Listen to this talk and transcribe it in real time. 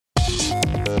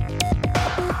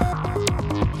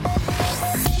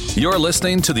You're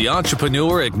listening to the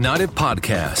Entrepreneur Ignited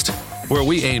podcast, where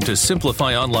we aim to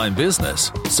simplify online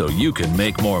business so you can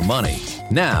make more money.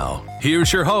 Now,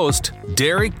 here's your host,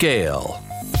 Derek Gale.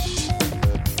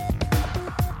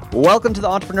 Welcome to the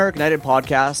Entrepreneur Ignited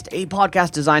podcast, a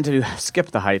podcast designed to skip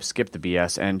the hype, skip the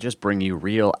BS, and just bring you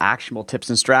real, actionable tips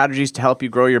and strategies to help you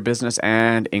grow your business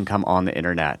and income on the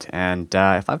internet. And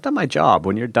if I've done my job,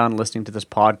 when you're done listening to this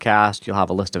podcast, you'll have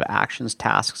a list of actions,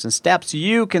 tasks, and steps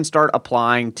you can start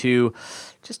applying to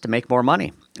just to make more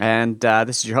money. And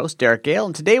this is your host, Derek Gale,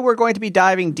 and today we're going to be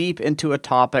diving deep into a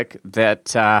topic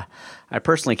that I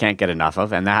personally can't get enough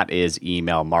of, and that is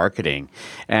email marketing.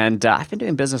 And I've been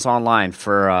doing business online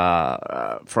for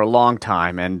a long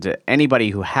time, and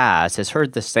anybody who has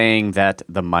heard the saying that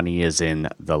the money is in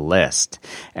the list.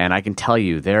 And I can tell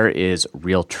you there is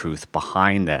real truth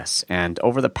behind this. And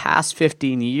over the past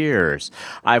 15 years,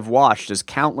 I've watched as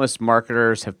countless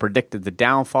marketers have predicted the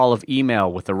downfall of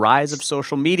email with the rise of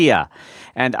social media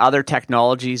and other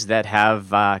technologies that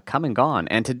have come and gone.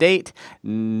 And to date,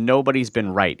 nobody's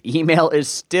been right. Email is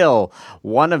still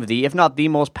one of the, if not the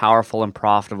most powerful and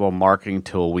profitable marketing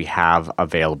tool we have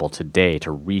available today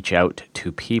to reach out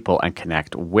to people and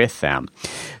connect with them.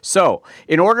 So,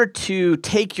 in order to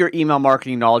take your email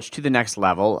marketing knowledge to the next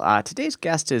level, today's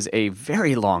guest is a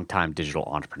very long-time digital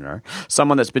entrepreneur,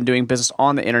 someone that's been doing business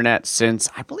on the internet since,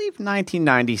 I believe,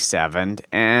 1997,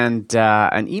 and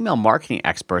an email marketing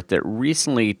expert that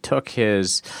recently took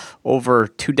his over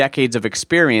 2 decades of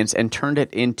experience and turned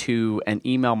it into an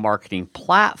email marketing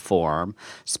platform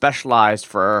specialized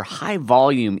for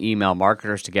high-volume email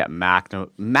marketers to get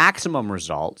maximum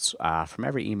results from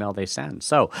every email they send.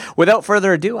 So, without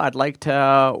further ado, I'd like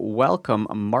to welcome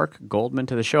Marc Goldman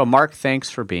to the show. Marc, thanks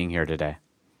for being here today.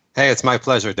 Hey, it's my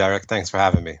pleasure, Derek. Thanks for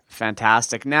having me.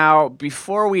 Fantastic. Now,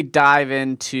 before we dive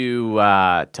into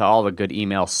to all the good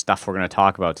email stuff we're going to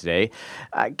talk about today,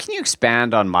 can you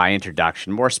expand on my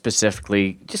introduction? More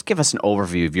specifically, just give us an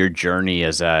overview of your journey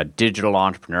as a digital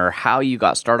entrepreneur, how you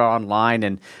got started online,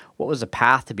 and what was the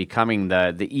path to becoming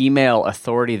the email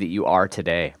authority that you are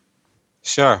today?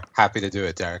 Sure. Happy to do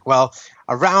it, Derek. Well,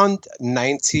 around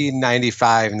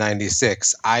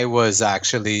 1995-96, I was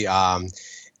actually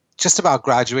just about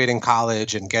graduating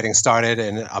college and getting started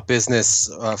in a business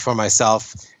for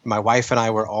myself. My wife and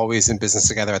I were always in business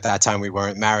together. At that time, we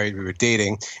weren't married, we were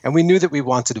dating, and we knew that we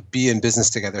wanted to be in business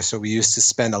together. So we used to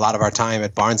spend a lot of our time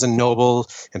at Barnes & Noble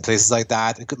and places like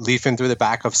that, leafing through the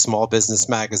back of Small Business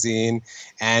Magazine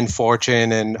and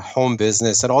Fortune and Home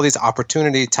Business and all these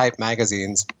opportunity type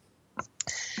magazines,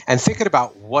 and thinking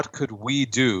about what could we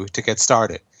do to get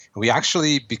started. We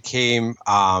actually became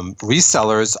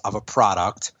resellers of a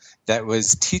product that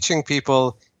was teaching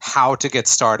people how to get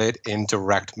started in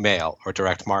direct mail or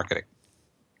direct marketing.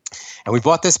 And we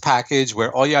bought this package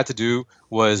where all you had to do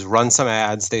was run some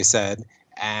ads, they said,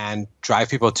 and drive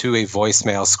people to a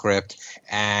voicemail script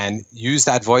and use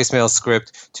that voicemail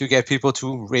script to get people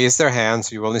to raise their hands.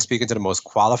 So you were only speaking to the most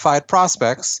qualified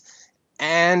prospects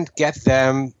and get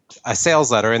them a sales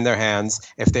letter in their hands.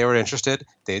 If they were interested,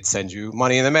 they'd send you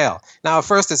money in the mail. Now, at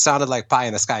first, it sounded like pie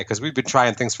in the sky because we'd been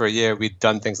trying things for a year. We'd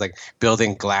done things like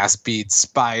building glass bead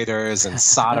spiders and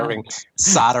soldering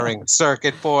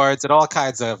circuit boards and all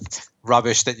kinds of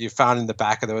rubbish that you found in the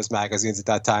back of those magazines at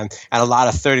that time. And a lot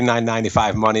of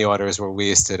 $39.95 money orders were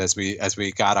wasted as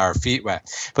we got our feet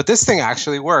wet. But this thing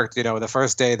actually worked. You know, the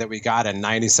first day that we got a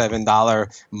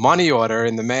 $97 money order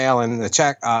in the mail and a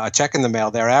check in the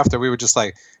mail thereafter, we were just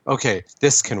like, okay,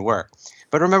 this can work.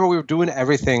 But remember, we were doing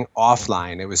everything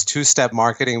offline. It was two-step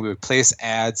marketing. We would place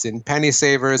ads in penny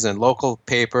savers and local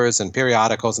papers and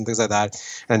periodicals and things like that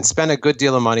and spend a good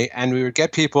deal of money. And we would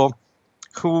get people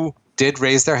who did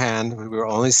raise their hand. We were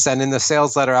only sending the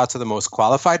sales letter out to the most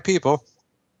qualified people,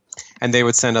 and they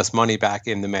would send us money back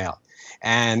in the mail.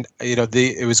 And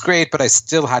it was great, but I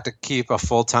still had to keep a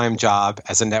full-time job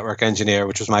as a network engineer,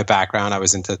 which was my background.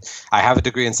 I have a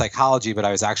degree in psychology, but I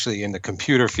was actually in the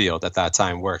computer field at that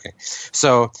time working.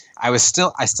 So I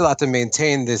still had to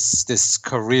maintain this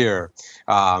career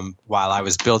while I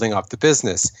was building up the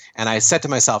business. And I said to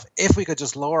myself, if we could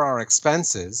just lower our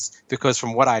expenses, because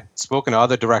from what I'd spoken to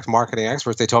other direct marketing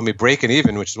experts, they told me breaking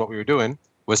even, which is what we were doing,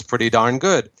 was pretty darn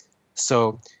good.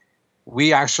 So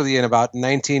we actually, in about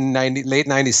late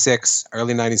 96,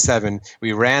 early 97,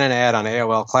 we ran an ad on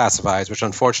AOL Classifieds, which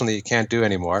unfortunately you can't do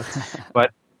anymore.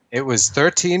 But it was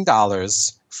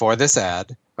 $13 for this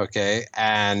ad, okay?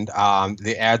 And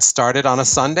the ad started on a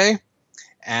Sunday,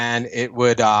 and it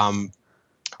would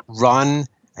run,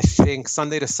 I think,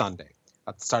 Sunday to Sunday.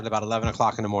 It started about 11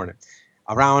 o'clock in the morning.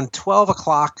 Around 12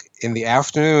 o'clock in the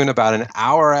afternoon, about an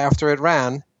hour after it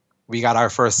ran, we got our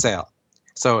first sale.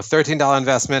 So $13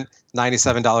 investment,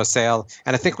 $97 sale.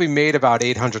 And I think we made about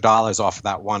 $800 off of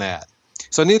that one ad.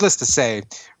 So needless to say,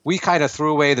 we kind of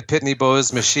threw away the Pitney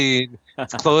Bowes machine,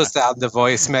 closed out the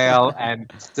voicemail,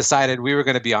 and decided we were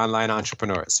going to be online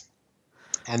entrepreneurs.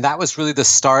 And that was really the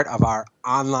start of our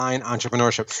online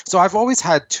entrepreneurship. So I've always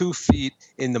had 2 feet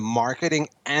in the marketing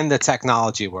and the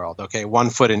technology world, okay,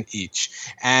 1 foot in each.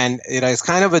 And it is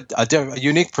kind of a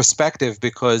unique perspective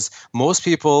because most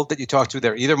people that you talk to,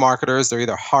 they're either marketers, they're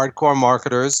either hardcore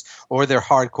marketers, or they're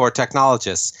hardcore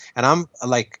technologists. And I'm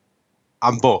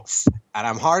both, and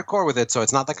I'm hardcore with it. So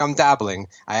it's not like I'm dabbling.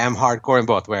 I am hardcore in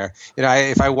both where,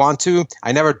 if I want to,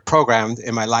 I never programmed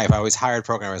in my life. I always hired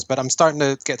programmers, but I'm starting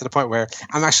to get to the point where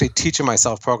I'm actually teaching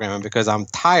myself programming because I'm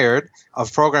tired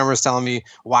of programmers telling me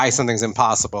why something's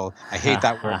impossible. I hate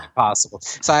that word, impossible.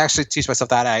 So I actually teach myself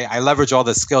that. I leverage all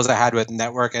the skills I had with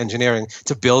network engineering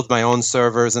to build my own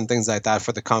servers and things like that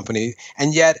for the company.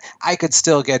 And yet I could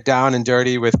still get down and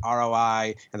dirty with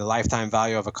ROI and the lifetime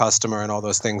value of a customer and all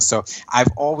those things. So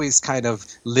I've always kind of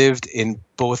lived in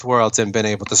both worlds and been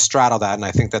able to straddle that. And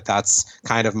I think that that's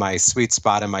kind of my sweet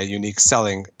spot and my unique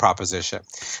selling proposition.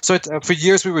 So for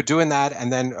years we were doing that.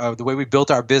 And then the way we built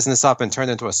our business up and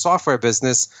turned into a software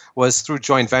business was through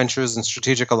joint ventures and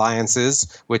strategic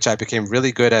alliances, which I became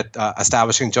really good at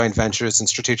establishing joint ventures and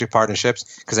strategic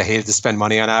partnerships because I hated to spend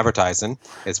money on advertising.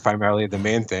 It's primarily the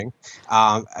main thing,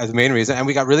 the main reason. And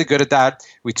we got really good at that.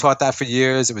 We taught that for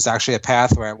years. It was actually a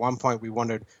path where at one point we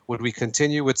wondered, would we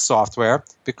continue with software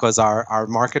because our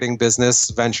marketing business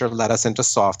venture led us into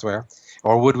software,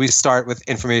 or would we start with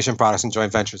information products and joint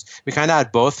ventures? We kind of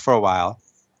had both for a while,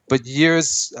 but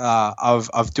years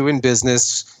of doing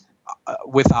business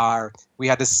we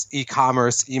had this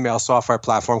e-commerce email software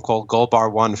platform called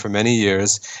Goldman for many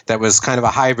years that was kind of a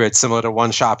hybrid similar to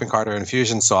One Shopping Cart or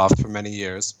Infusionsoft for many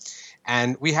years.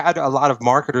 And we had a lot of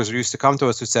marketers who used to come to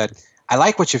us who said, I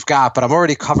like what you've got, but I'm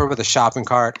already covered with a shopping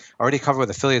cart, already covered with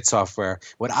affiliate software.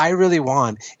 What I really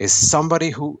want is somebody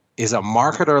who is a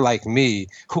marketer like me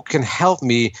who can help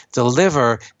me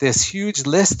deliver this huge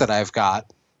list that I've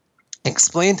got.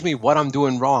 Explain to me what I'm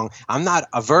doing wrong. I'm not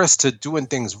averse to doing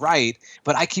things right,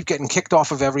 but I keep getting kicked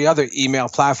off of every other email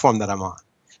platform that I'm on.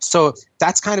 So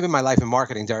that's kind of in my life in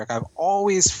marketing, Derek. I've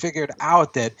always figured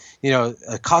out that,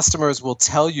 customers will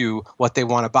tell you what they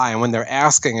want to buy. And when they're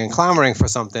asking and clamoring for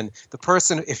something, the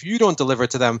person, if you don't deliver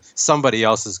to them, somebody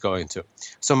else is going to.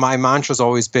 So my mantra's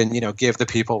always been, give the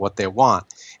people what they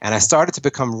want. And I started to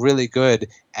become really good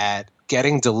at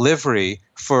getting delivery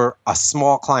for a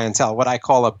small clientele, what I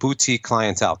call a boutique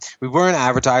clientele. We weren't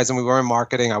advertising, we weren't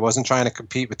marketing. I wasn't trying to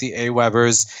compete with the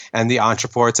AWebers and the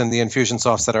Entreports and the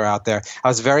Infusionsofts that are out there. I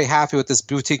was very happy with this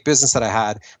boutique business that I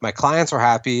had. My clients were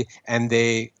happy, and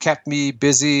they kept me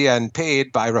busy and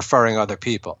paid by referring other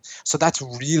people. So that's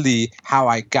really how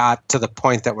I got to the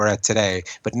point that we're at today.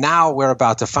 But now we're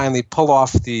about to finally pull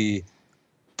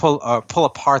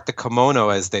apart the kimono,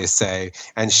 as they say,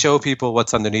 and show people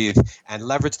what's underneath and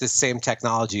leverage the same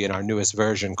technology in our newest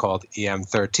version called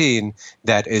EM13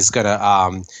 that is going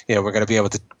to, we're going to be able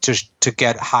to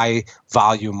get high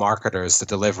volume marketers the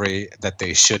delivery that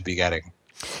they should be getting.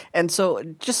 And so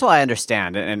just so I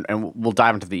understand, and we'll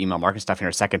dive into the email marketing stuff here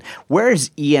in a second, where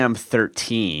is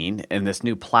EM13 and this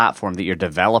new platform that you're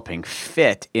developing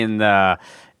fit in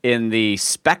the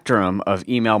spectrum of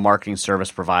email marketing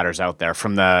service providers out there,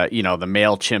 from the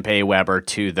MailChimp, AWeber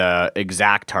to the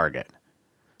ExactTarget?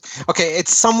 Okay,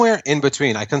 it's somewhere in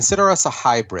between. I consider us a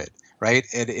hybrid, right?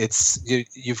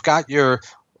 You've got your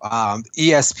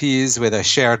ESPs with a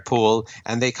shared pool,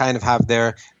 and they kind of have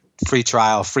their free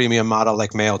trial, freemium model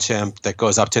like MailChimp that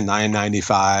goes up to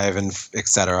 $9.95 and et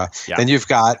cetera. Yeah. Then you've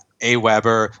got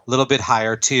AWeber, a little bit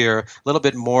higher tier, a little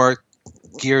bit more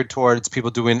geared towards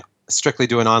people strictly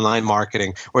doing online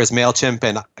marketing, whereas MailChimp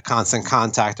and Constant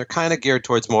Contact are kind of geared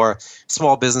towards more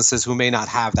small businesses who may not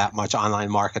have that much online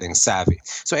marketing savvy.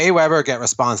 So AWeber,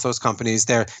 GetResponse, those companies,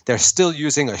 they're still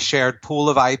using a shared pool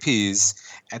of IPs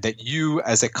that you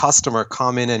as a customer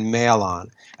come in and mail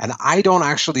on. And I don't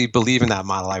actually believe in that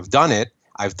model. I've done it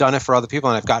for other people,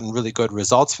 and I've gotten really good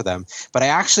results for them. But I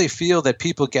actually feel that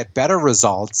people get better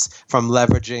results from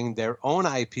leveraging their own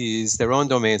IPs, their own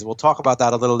domains. We'll talk about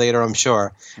that a little later, I'm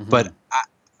sure. Mm-hmm. But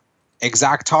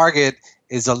ExactTarget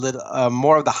is a little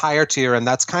more of the higher tier, and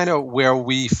that's kind of where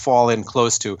we fall in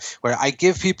close to, where I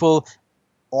give people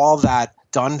all that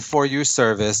done-for-you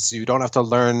service. You don't have to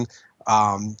learn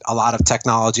a lot of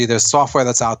technology. There's software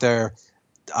that's out there,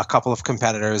 a couple of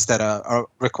competitors that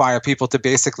require people to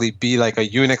basically be like a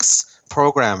Unix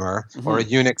programmer or a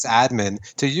Unix admin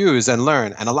to use and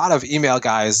learn. And a lot of email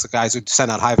guys, the guys who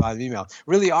send out high volume email,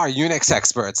 really are Unix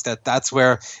experts. That's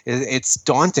where it's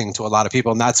daunting to a lot of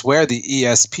people. And that's where the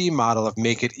ESP model of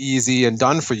make it easy and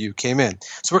done for you came in.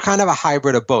 So we're kind of a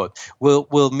hybrid of both.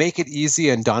 We'll make it easy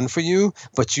and done for you,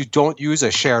 but you don't use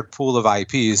a shared pool of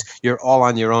IPs. You're all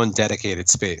on your own dedicated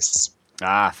space.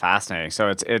 Fascinating. So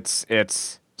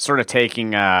it's sort of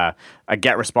taking a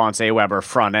GET response Aweber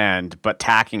front end, but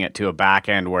tacking it to a back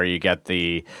end where you get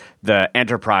the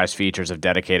enterprise features of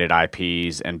dedicated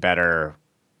IPs and better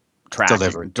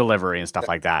delivery and stuff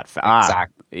like that.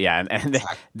 Exactly. Yeah, and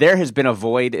exactly. There has been a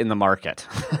void in the market.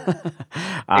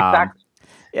 Exactly.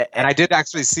 And I did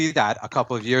actually see that a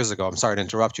couple of years ago. I'm sorry to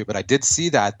interrupt you, but I did see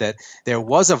that there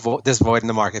was this void in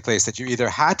the marketplace that you either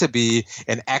had to be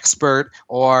an expert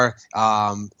or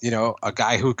a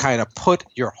guy who kind of put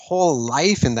your whole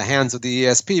life in the hands of the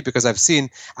ESP. Because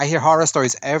I hear horror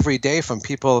stories every day from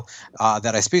people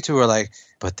that I speak to who are like,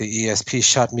 but the ESP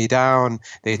shut me down.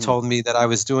 They told me that I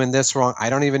was doing this wrong.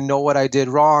 I don't even know what I did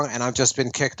wrong, and I've just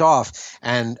been kicked off.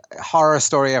 And horror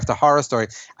story after horror story.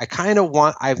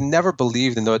 I've never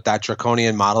believed in that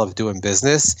draconian model of doing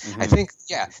business. I think,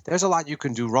 there's a lot you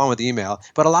can do wrong with email,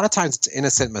 but a lot of times it's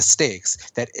innocent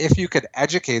mistakes that if you could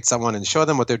educate someone and show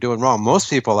them what they're doing wrong, most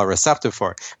people are receptive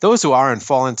for it. Those who aren't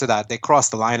fall into that, they cross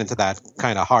the line into that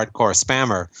kind of hardcore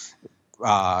spammer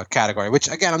category, which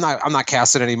again, I'm not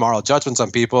casting any moral judgments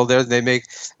on people. They make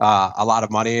a lot of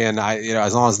money, and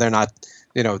as long as they're not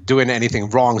doing anything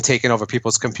wrong, taking over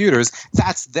people's computers,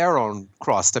 that's their own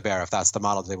cross to bear if that's the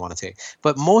model they want to take.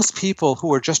 But most people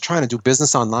who are just trying to do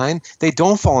business online, they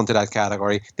don't fall into that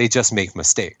category. They just make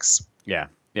mistakes. Yeah,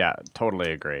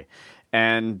 totally agree.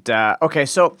 And okay,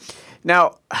 so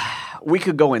now we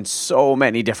could go in so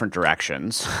many different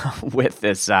directions with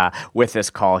this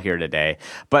call here today.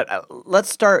 But let's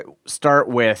start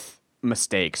with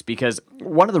mistakes, because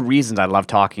one of the reasons I love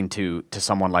talking to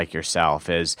someone like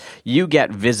yourself is you get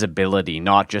visibility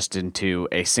not just into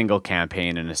a single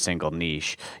campaign in a single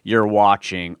niche. You're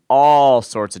watching all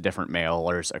sorts of different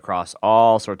mailers across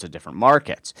all sorts of different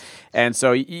markets, and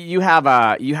so you have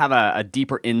a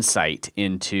deeper insight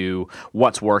into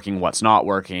what's working, what's not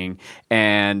working.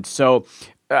 And so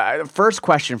first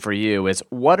question for you is,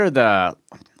 what are the,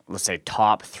 let's say,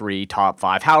 top 3, top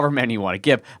 5, however many you want to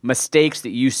give, mistakes that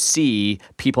you see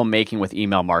people making with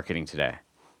email marketing today?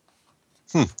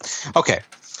 Okay.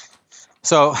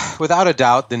 So without a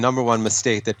doubt, the number one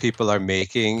mistake that people are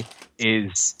making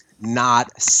is not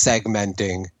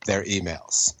segmenting their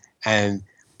emails. And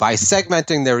by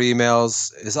segmenting their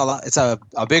emails, it's a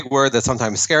big word that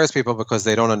sometimes scares people because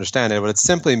they don't understand it. What it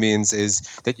simply means is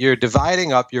that you're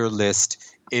dividing up your list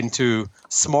into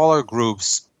smaller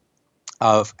groups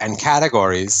and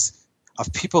categories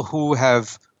of people who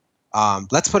have,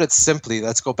 let's put it simply,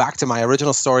 let's go back to my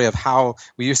original story of how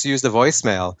we used to use the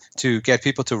voicemail to get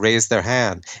people to raise their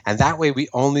hand. And that way we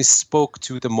only spoke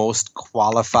to the most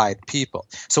qualified people.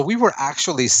 So we were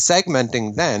actually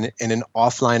segmenting then in an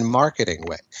offline marketing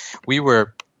way. We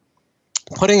were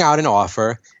putting out an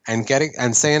offer and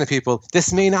saying to people,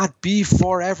 this may not be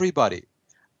for everybody,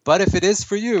 but if it is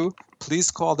for you,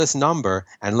 please call this number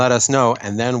and let us know,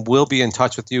 and then we'll be in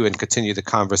touch with you and continue the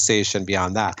conversation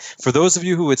beyond that. For those of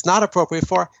you who it's not appropriate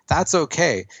for, that's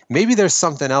okay. Maybe there's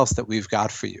something else that we've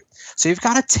got for you. So you've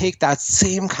got to take that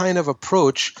same kind of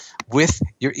approach with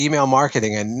your email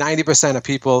marketing, and 90% of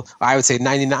people, I would say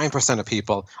 99% of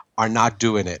people, are not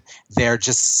doing it. They're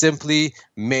just simply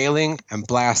mailing and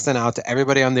blasting out to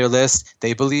everybody on their list.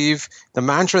 They believe the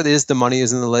mantra is the money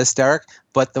is in the list, Derek,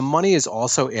 but the money is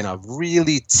also in a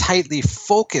really tightly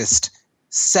focused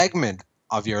segment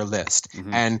of your list.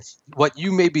 And what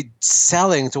you may be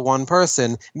selling to one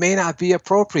person may not be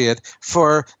appropriate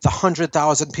for the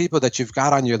 100,000 people that you've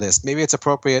got on your list. Maybe it's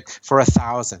appropriate for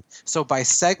 1,000. So by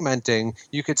segmenting,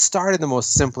 you could start in the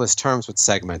most simplest terms with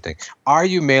segmenting. Are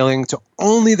you mailing to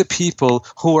only the people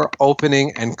who are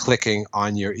opening and clicking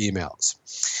on your emails?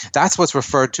 That's what's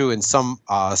referred to in some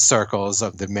circles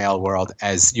of the mail world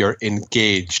as your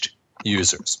engaged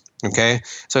users. Okay?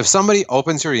 So if somebody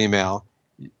opens your email,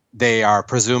 they are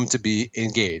presumed to be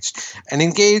engaged. And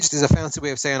engaged is a fancy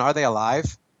way of saying, are they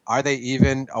alive? Are they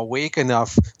even awake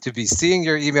enough to be seeing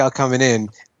your email coming in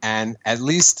and at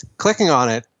least clicking on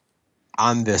it,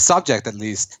 on the subject at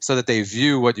least, so that they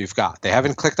view what you've got? They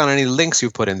haven't clicked on any links you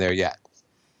put in there yet.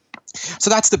 So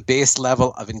that's the base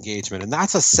level of engagement. And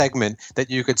that's a segment that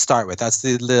you could start with. That's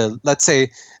let's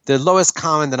say, the lowest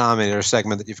common denominator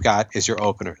segment that you've got is your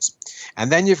openers.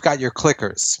 And then you've got your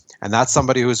clickers. And that's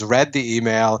somebody who's read the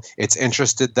email, it's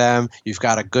interested them, you've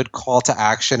got a good call to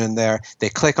action in there. They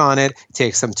click on it,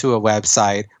 takes them to a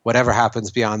website. Whatever happens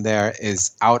beyond there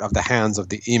is out of the hands of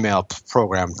the email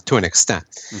program to an extent.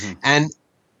 Mm-hmm. And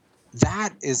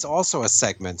that is also a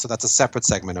segment. So that's a separate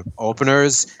segment of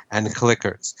openers and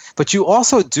clickers. But you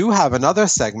also do have another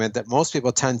segment that most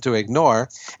people tend to ignore,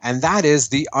 and that is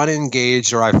the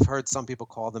unengaged, or I've heard some people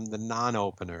call them the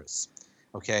non-openers.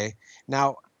 Okay?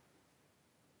 Now,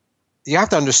 you have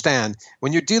to understand,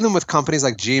 when you're dealing with companies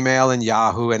like Gmail and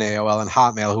Yahoo and AOL and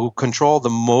Hotmail, who control the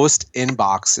most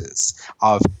inboxes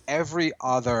of every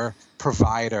other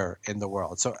provider in the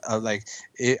world. So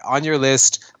on your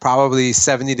list, probably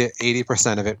 70 to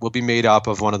 80% of it will be made up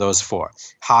of one of those four.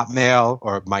 Hotmail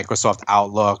or Microsoft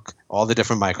Outlook, all the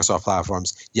different Microsoft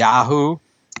platforms, Yahoo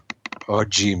or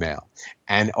Gmail.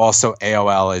 And also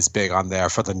AOL is big on there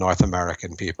for the North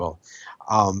American people.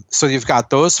 So you've got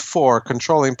those four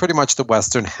controlling pretty much the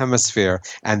Western Hemisphere,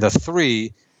 and the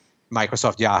three,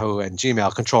 Microsoft, Yahoo, and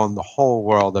Gmail, controlling the whole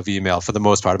world of email for the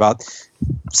most part, about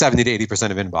 70 to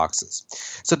 80% of inboxes.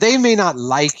 So they may not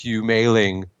like you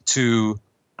mailing to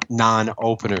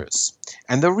non-openers.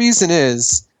 And the reason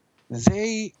is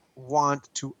they want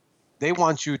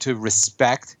you to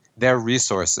respect their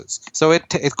resources. So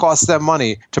it costs them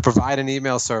money to provide an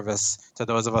email service to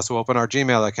those of us who open our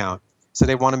Gmail account. So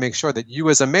they want to make sure that you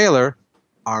as a mailer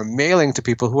are mailing to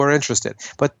people who are interested.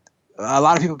 But a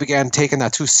lot of people began taking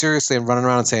that too seriously and running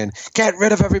around and saying, get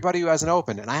rid of everybody who hasn't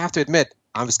opened. And I have to admit,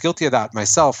 I was guilty of that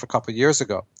myself a couple of years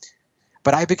ago.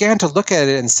 But I began to look at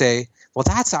it and say, well,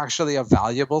 that's actually a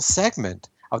valuable segment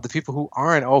of the people who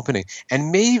aren't opening.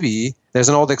 And maybe there's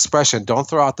an old expression, don't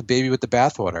throw out the baby with the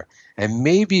bathwater. And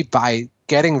maybe by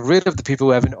getting rid of the people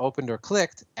who haven't opened or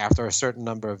clicked after a certain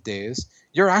number of days,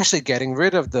 you're actually getting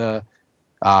rid of the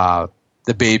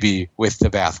baby with the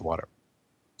bathwater.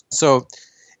 So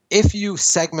if you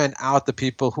segment out the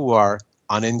people who are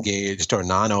unengaged or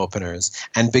non-openers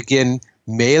and begin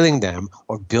mailing them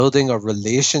or building a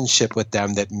relationship with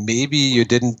them that maybe you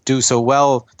didn't do so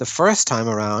well the first time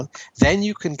around, then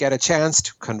you can get a chance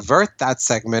to convert that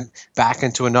segment back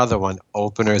into another one,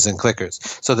 openers and clickers.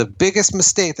 So the biggest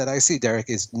mistake that I see, Derek,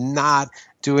 is not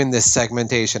doing this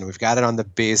segmentation. We've got it on the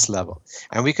base level.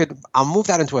 And I'll move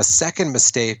that into a second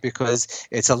mistake because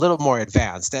it's a little more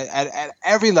advanced. At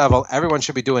every level, everyone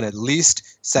should be doing at least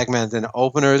segmenting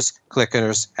openers,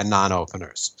 clickers, and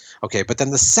non-openers. Okay, but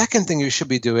then the second thing you should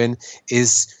be doing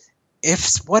is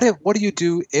what do you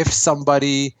do if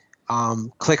somebody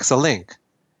clicks a link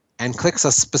and clicks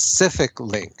a specific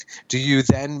link? Do you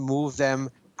then move them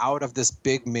out of this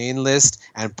big main list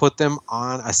and put them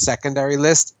on a secondary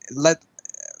list?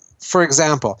 For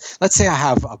example, let's say I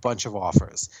have a bunch of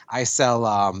offers. I sell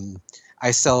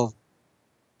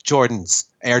Jordans,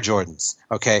 Air Jordans,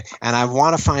 okay? And I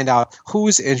want to find out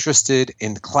who's interested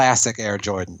in classic Air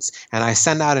Jordans. And I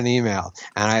send out an email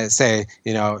and I say,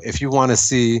 if you want to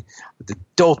see the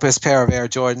dopest pair of Air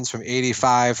Jordans from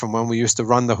 '85, from when we used to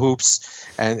run the hoops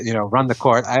and, run the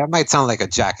court. I might sound like a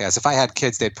jackass. If I had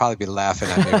kids, they'd probably be laughing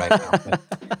at me right now.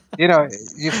 But,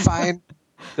 you find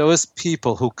those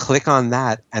people who click on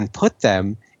that and put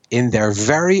them in their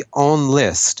very own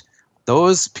list,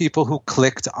 those people who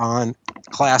clicked on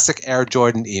classic Air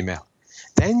Jordan email,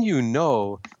 then you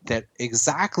know that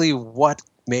exactly what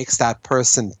makes that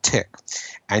person tick.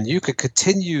 And you could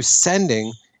continue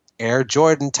sending Air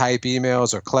Jordan type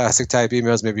emails or classic type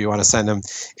emails. Maybe you want to send them,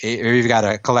 or you've got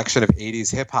a collection of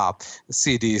 80s hip hop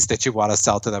CDs that you want to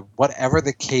sell to them. Whatever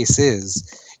the case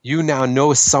is, you now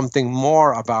know something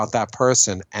more about that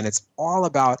person. And it's all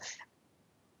about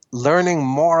learning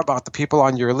more about the people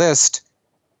on your list,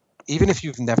 even if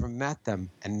you've never met them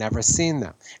and never seen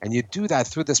them. And you do that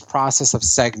through this process of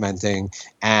segmenting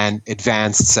and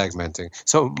advanced segmenting.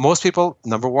 So most people,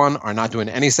 number one, are not doing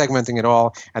any segmenting at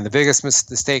all. And the biggest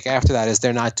mistake after that is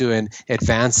they're not doing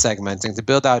advanced segmenting to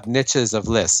build out niches of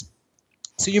lists.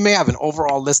 So you may have an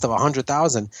overall list of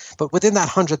 100,000, but within that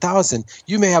 100,000,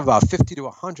 you may have about 50 to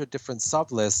 100 different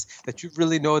sub-lists that you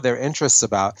really know their interests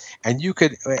about. And you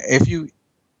could, if you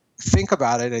think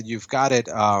about it and you've got it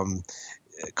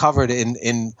covered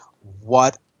in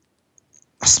what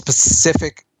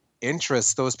specific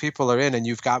interests those people are in, and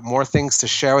you've got more things to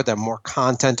share with them, more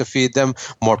content to feed them,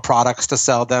 more products to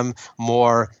sell them,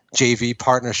 more JV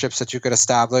partnerships that you could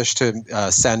establish to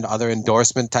send other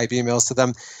endorsement type emails to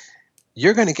them.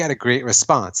 you're going to get a great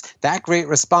response. That great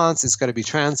response is going to be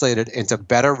translated into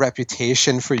better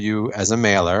reputation for you as a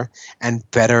mailer and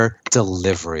better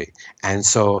delivery. And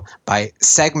so by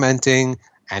segmenting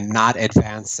and not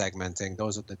advanced segmenting,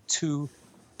 those are the two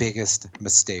biggest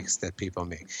mistakes that people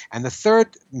make. And the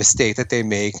third mistake that they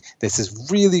make, this is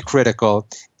really critical,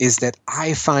 is that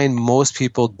I find most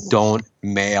people don't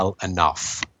mail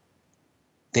enough.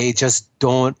 They just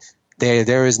don't.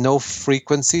 There is no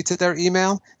frequency to their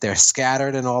email. They're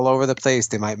scattered and all over the place.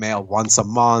 They might mail once a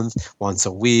month, once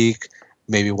a week.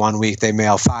 Maybe 1 week they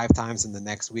mail 5 times, and the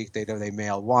next week they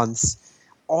mail once.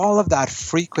 All of that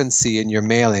frequency in your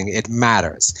mailing, it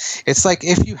matters. It's like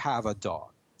if you have a dog,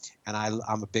 and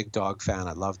I'm a big dog fan.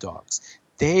 I love dogs.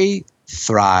 They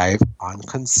thrive on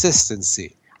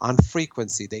consistency, on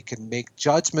frequency. They can make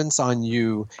judgments on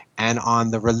you and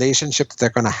on the relationship that they're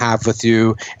going to have with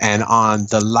you and on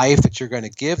the life that you're going to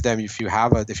give them. If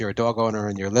you're a dog owner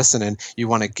and you're listening, you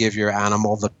want to give your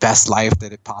animal the best life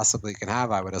that it possibly can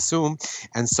have, I would assume.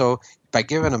 And so by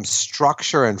giving them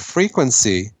structure and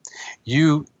frequency,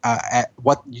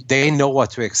 they know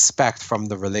what to expect from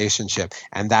the relationship,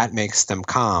 and that makes them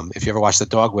calm. If you ever watch The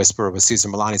Dog Whisperer with Cesar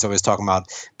Millan, he's always talking about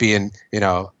being,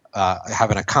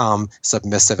 having a calm,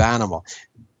 submissive animal.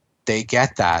 They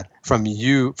get that from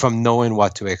you, from knowing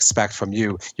what to expect from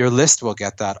you. Your list will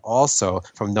get that also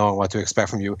from knowing what to expect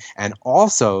from you, and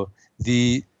also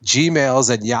the Gmails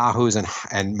and Yahoos and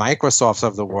Microsofts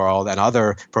of the world and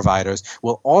other providers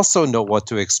will also know what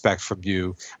to expect from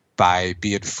you by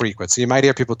being frequent. So you might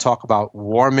hear people talk about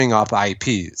warming up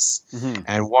IPs. Mm-hmm.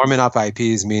 And warming up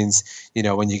IPs means,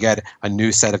 when you get a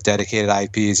new set of dedicated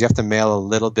IPs, you have to mail a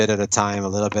little bit at a time, a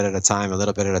little bit at a time, a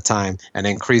little bit at a time, and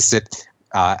increase it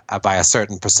by a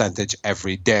certain percentage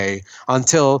every day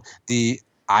until the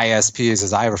ISPs,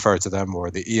 as I refer to them,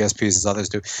 or the ESPs as others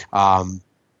do,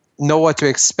 know what to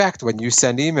expect when you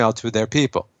send email to their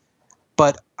people.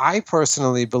 But I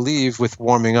personally believe with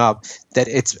warming up that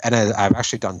and I've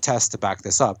actually done tests to back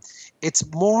this up, it's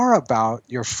more about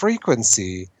your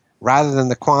frequency rather than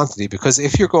the quantity. Because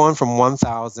if you're going from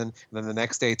 1,000, then the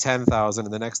next day 10,000,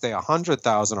 and the next day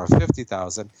 100,000 or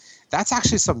 50,000, that's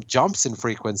actually some jumps in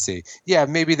frequency. Yeah,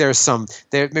 maybe there's some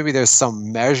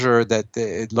measure that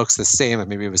it looks the same. And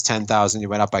maybe it was 10,000, you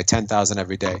went up by 10,000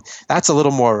 every day. That's a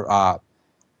little more.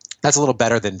 That's a little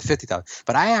better than 50,000.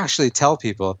 But I actually tell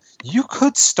people, you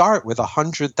could start with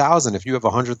 100,000 if you have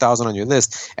 100,000 on your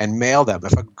list and mail them.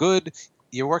 If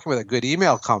you're working with a good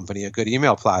email company, a good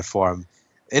email platform,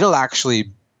 it'll actually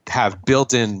have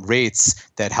built-in rates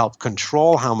that help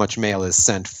control how much mail is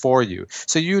sent for you.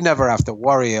 So you never have to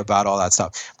worry about all that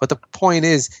stuff. But the point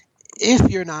is, if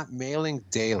you're not mailing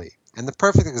daily, and the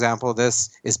perfect example of this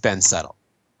is Ben Settle.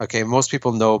 Okay, most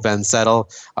people know Ben Settle.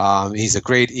 He's a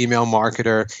great email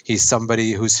marketer. He's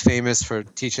somebody who's famous for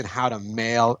teaching how to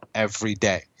mail every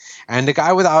day. And the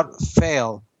guy without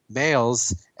fail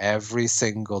mails every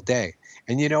single day.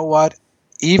 And you know what?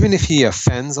 Even if he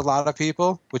offends a lot of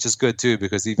people, which is good too,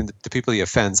 because even the people he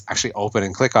offends actually open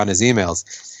and click on his emails,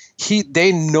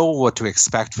 they know what to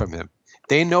expect from him.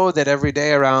 They know that every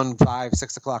day around 5,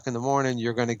 6 o'clock in the morning,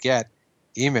 you're going to get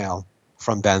email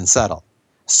from Ben Settle.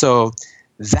 So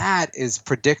that is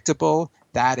predictable,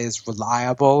 that is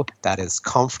reliable, that is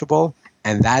comfortable,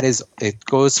 and it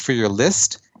goes for your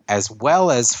list as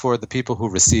well as for the people who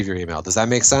receive your email. Does that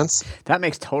make sense? That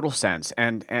makes total sense.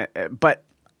 But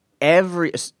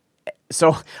every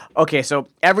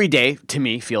day to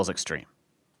me feels extreme,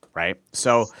 right?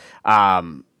 So,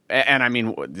 and I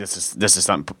mean, this is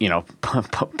something,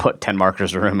 put 10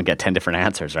 marketers in a room and get 10 different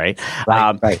answers, right?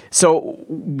 Right. So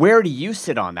where do you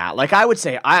sit on that? Like, I would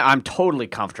say I'm totally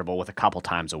comfortable with a couple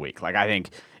times a week. Like, I think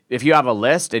if you have a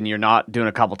list and you're not doing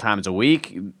a couple times a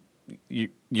week,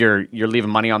 you're leaving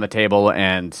money on the table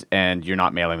and you're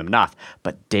not mailing them enough.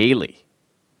 But daily,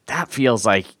 that feels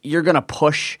like you're going to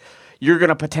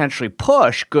potentially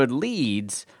push good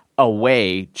leads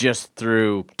away just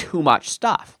through too much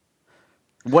stuff.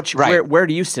 Where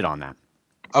do you sit on that?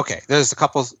 Okay, there's a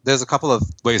couple of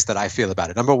ways that I feel about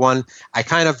it. Number one, I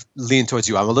kind of lean towards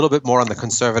you. I'm a little bit more on the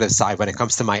conservative side when it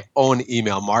comes to my own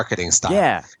email marketing style.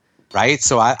 Yeah. Right?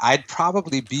 So I'd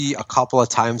probably be a couple of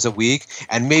times a week,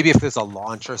 and maybe if there's a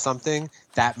launch or something,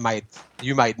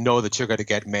 you might know that you're going to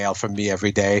get mail from me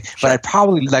every day. Sure. But I'd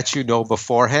probably let you know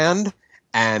beforehand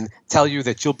and tell you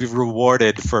that you'll be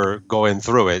rewarded for going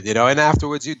through it, and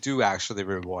afterwards you do actually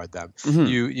reward them. Mm-hmm.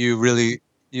 You really.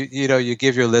 You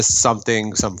give your list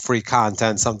something, some free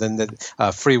content, something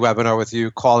that free webinar with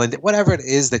you, call in, whatever it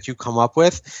is that you come up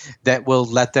with that will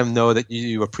let them know that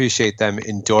you appreciate them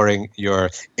enduring your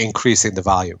increasing the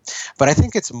volume. But I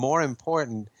think it's more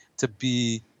important to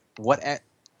be what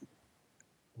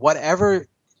whatever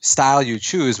style you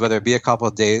choose, whether it be a couple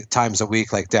of times a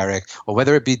week like Derek, or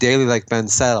whether it be daily like Ben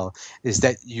Settle, is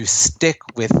that you stick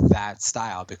with that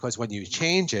style, because when you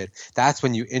change it, that's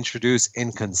when you introduce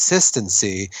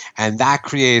inconsistency, and that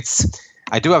creates,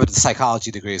 I do have a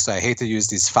psychology degree, so I hate to use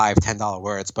these $5-10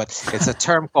 words, but it's a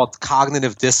term called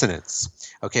cognitive dissonance.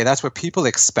 Okay, that's where people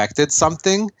expected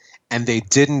something and they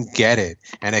didn't get it.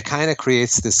 And it kind of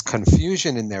creates this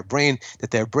confusion in their brain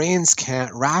that their brains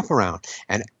can't wrap around.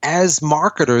 And as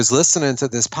marketers listening to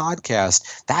this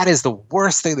podcast, that is the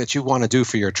worst thing that you want to do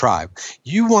for your tribe.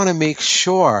 You want to make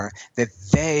sure that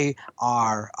they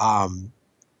are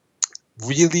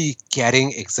really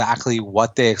getting exactly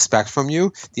what they expect from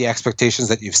you, the expectations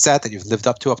that you've set, that you've lived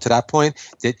up to that point,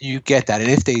 that you get that.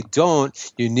 And if they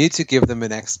don't, you need to give them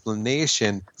an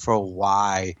explanation for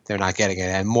why they're not getting it,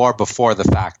 and more before the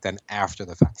fact than after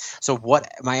the fact. So what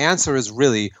my answer is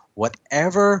really,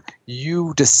 whatever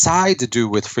you decide to do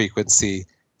with frequency,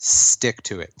 stick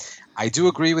to it. I do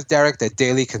agree with Derek that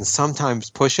daily can sometimes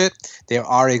push it. There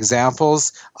are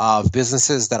examples of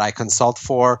businesses that I consult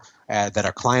for that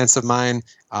are clients of mine,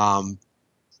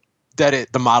 the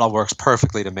model works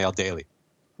perfectly to mail daily.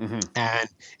 Mm-hmm. And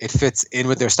it fits in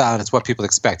with their style, and it's what people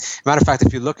expect. Matter of fact,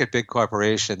 if you look at big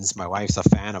corporations, my wife's a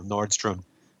fan of Nordstrom,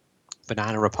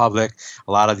 Banana Republic,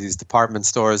 a lot of these department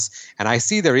stores, and I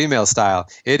see their email style.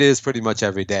 It is pretty much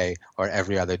every day or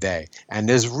every other day. And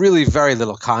there's really very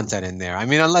little content in there. I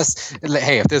mean, unless,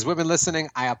 hey, if there's women listening,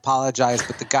 I apologize,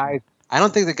 but I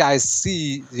don't think the guys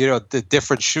see, the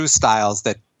different shoe styles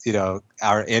that,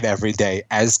 are in every day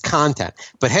as content.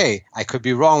 But hey, I could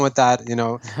be wrong with that.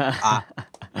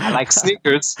 I like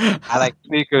sneakers.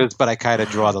 But I kind of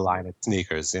draw the line at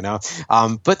sneakers,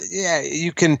 But yeah,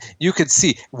 you could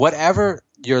see whatever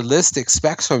your list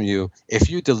expects from you. If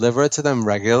you deliver it to them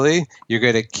regularly, you're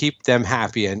going to keep them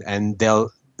happy, and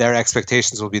their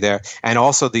expectations will be there. And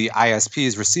also the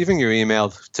ISPs receiving your email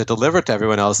to deliver it to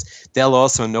everyone else, they'll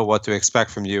also know what to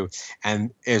expect from you. And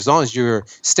as long as you're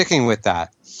sticking with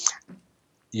that,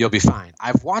 you'll be fine.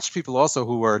 I've watched people also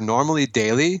who are normally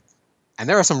daily, and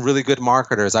there are some really good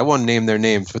marketers. I won't name their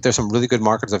names, but there's some really good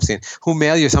marketers I've seen who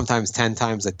mail you sometimes 10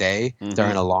 times a day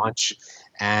during a launch.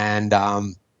 And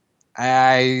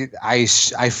I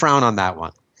frown on that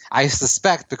one. I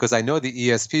suspect, because I know the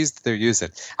ESPs that they're using,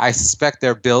 I suspect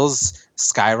their bills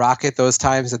skyrocket those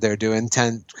times that they're doing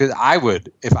 10. Because I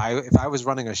would, if I was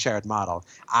running a shared model,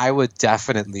 I would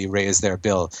definitely raise their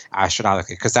bill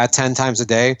astronomically, because that 10 times a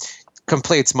day,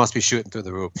 complaints must be shooting through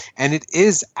the roof. And it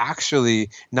is actually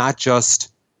not just,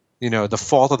 the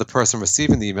fault of the person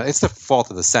receiving the email. It's the fault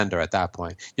of the sender at that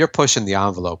point. You're pushing the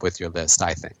envelope with your list,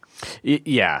 I think.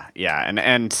 Yeah. And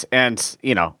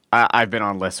I've been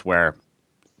on lists where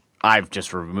I've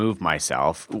just removed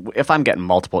myself. If I'm getting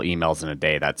multiple emails in a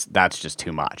day, that's just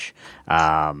too much.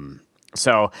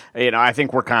 So, I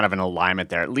think we're kind of in alignment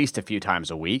there, at least a few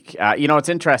times a week. It's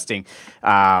interesting.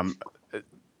 I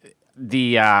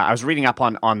was reading up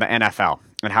on the NFL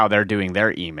and how they're doing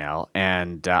their email,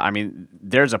 and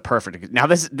there's a perfect. Now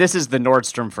this is the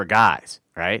Nordstrom for guys,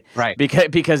 right? Right.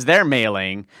 Because they're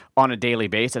mailing on a daily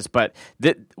basis, but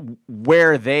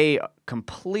where they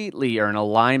completely are in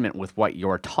alignment with what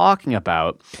you're talking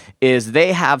about is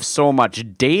they have so much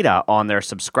data on their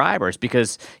subscribers,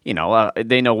 because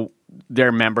they know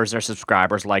their members, their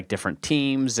subscribers like different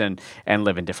teams and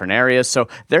live in different areas. So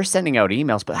they're sending out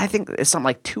emails, but I think it's something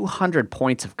like 200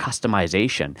 points of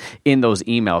customization in those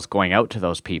emails going out to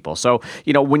those people. So,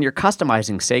 when you're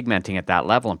customizing, segmenting at that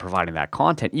level and providing that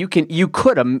content, you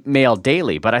could mail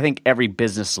daily, but I think every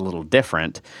business is a little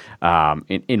different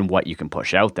in what you can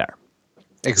push out there.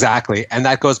 Exactly. And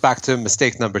that goes back to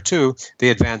mistake number 2, the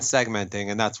advanced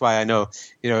segmenting. And that's why I know,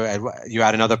 you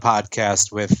had another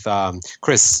podcast with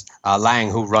Chris Lang,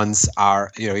 who runs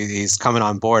he's coming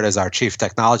on board as our chief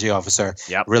technology officer.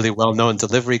 Yep. Really well-known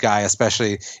delivery guy,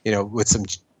 especially, with some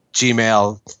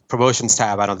Gmail promotions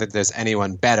tab. I don't think there's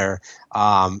anyone better.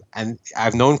 And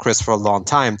I've known Chris for a long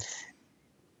time.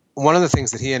 One of the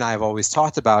things that he and I have always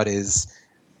talked about is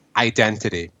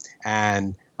identity,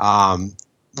 and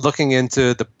looking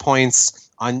into the points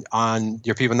on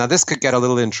your people. Now, this could get a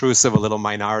little intrusive, a little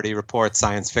Minority Report,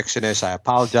 science fiction-ish. I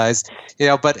apologize.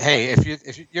 But hey,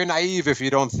 if you're naive, if you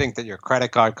don't think that your credit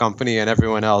card company and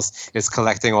everyone else is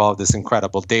collecting all of this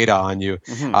incredible data on you.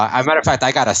 Mm-hmm. As a matter of fact,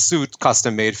 I got a suit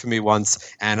custom made for me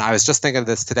once, and I was just thinking of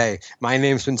this today. My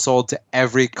name's been sold to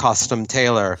every custom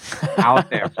tailor out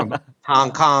there, from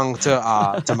Hong Kong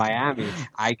to Miami.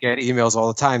 I get emails all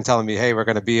the time telling me, "Hey, we're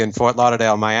going to be in Fort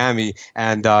Lauderdale, Miami,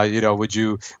 and would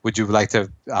you like to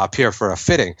appear for a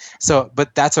fitting. So,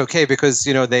 but that's okay because,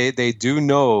 they do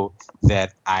know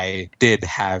that I did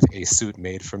have a suit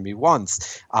made for me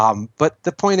once. But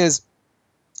the point is,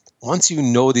 once you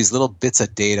know these little bits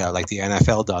of data like the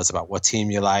NFL does about what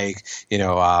team you like,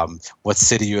 what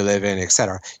city you live in, et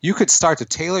cetera, you could start to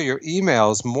tailor your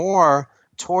emails more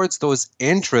towards those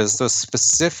interests, those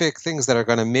specific things that are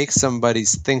going to make somebody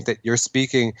think that you're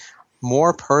speaking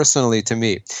more personally to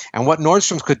me. And what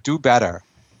Nordstrom's could do better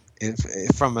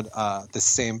if from the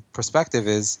same perspective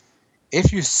is,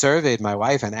 if you surveyed my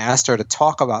wife and asked her to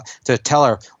tell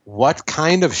her what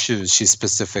kind of shoes she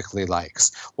specifically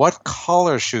likes, what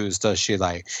color shoes does she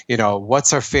like,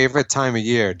 what's her favorite time of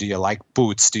year? Do you like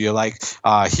boots? Do you like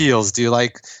heels? Do you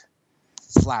like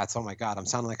flats? Oh my God, I'm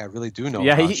sounding like I really do know.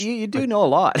 Yeah, you do know a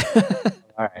lot.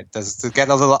 All right, to get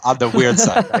a little on the weird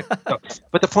side, right?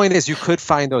 But the point is, you could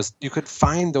find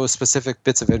those specific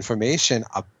bits of information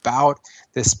about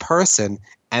this person,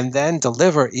 and then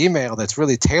deliver email that's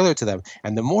really tailored to them.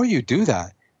 And the more you do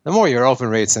that, the more your open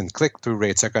rates and click-through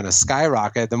rates are going to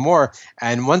skyrocket.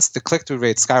 And once the click-through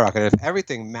rates skyrocket, if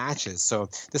everything matches, so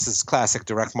this is classic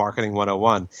direct marketing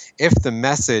 101, if the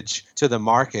message to the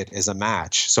market is a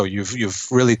match, so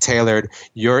you've really tailored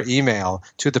your email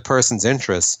to the person's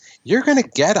interests, you're going to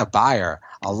get a buyer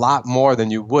a lot more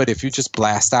than you would if you just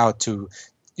blast out to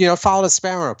follow the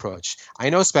spammer approach. I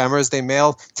know spammers, they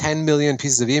mail 10 million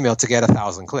pieces of email to get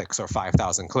 1,000 clicks or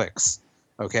 5,000 clicks.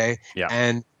 Okay? Yeah.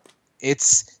 And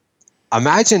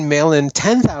imagine mailing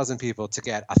 10,000 people to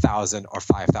get 1,000 or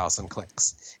 5,000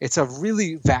 clicks. It's a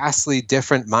really vastly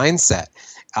different mindset.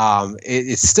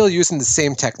 It's still using the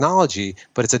same technology,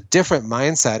 but it's a different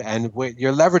mindset, and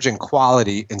you're leveraging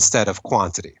quality instead of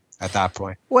quantity at that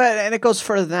point. Well, and it goes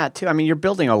further than that, too. I mean, you're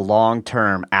building a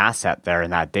long-term asset there in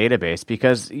that database,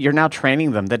 because you're now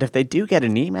training them that if they do get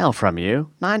an email from you,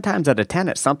 9 times out of 10,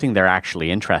 it's something they're actually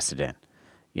interested in.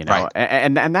 Right.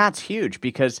 And that's huge,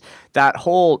 because that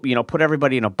whole, put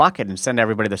everybody in a bucket and send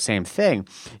everybody the same thing.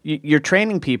 You're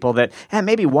training people that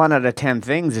maybe 1 out of 10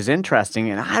 things is interesting,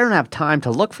 and I don't have time to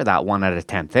look for that 1 out of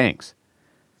 10 things.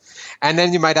 And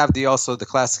then you might have the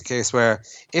classic case where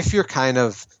if you're kind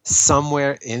of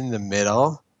somewhere in the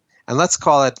middle, and let's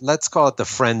call it the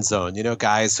friend zone,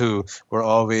 guys who were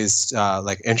always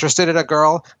interested in a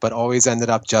girl, but always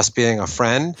ended up just being a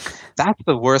friend. That's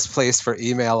the worst place for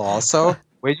email also,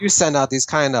 where you send out these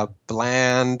kind of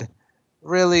bland,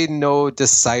 really no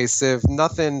decisive,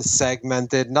 nothing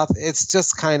segmented, nothing. It's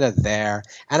just kind of there.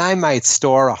 And I might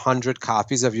store 100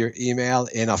 copies of your email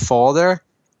in a folder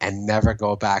and never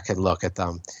go back and look at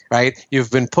them, right?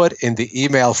 You've been put in the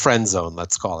email friend zone,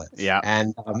 let's call it. Yeah.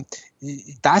 And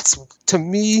that's, to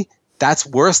me, that's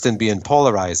worse than being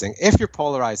polarizing. If you're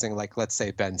polarizing, like let's say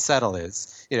Ben Settle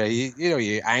is,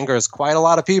 he angers quite a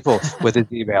lot of people with his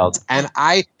emails, and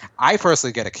I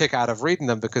personally get a kick out of reading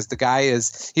them, because the guy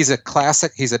he's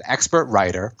an expert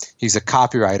writer, he's a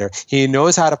copywriter, he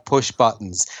knows how to push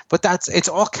buttons, but it's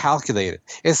all calculated.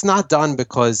 It's not done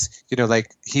because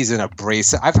he's an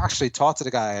abrasive. I've actually talked to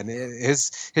the guy, and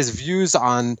his views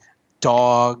on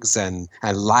dogs and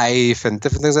life and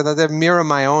different things like that, they mirror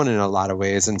my own in a lot of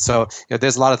ways. And so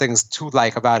there's a lot of things to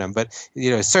like about him, but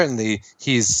certainly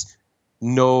he's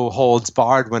no holds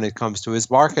barred when it comes to his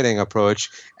marketing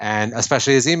approach, and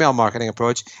especially his email marketing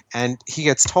approach. And he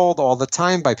gets told all the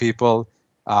time by people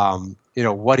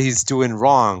what he's doing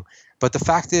wrong. But the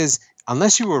fact is,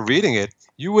 unless you were reading it,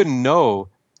 you wouldn't know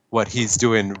what he's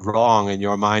doing wrong in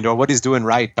your mind, or what he's doing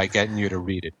right by getting you to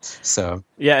read it. So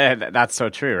yeah, that's so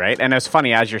true, right? And it's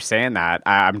funny, as you're saying that,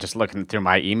 I'm just looking through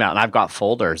my email, and I've got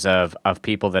folders of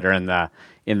people that are in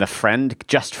the friend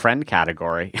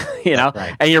category,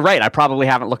 Right. And you're right, I probably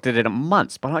haven't looked at it in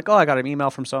months, but I'm like, I got an email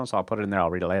from so-and-so, I'll put it in there, I'll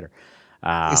read it later.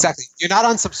 Exactly. You're not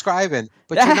unsubscribing,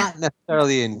 but you're not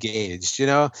necessarily engaged,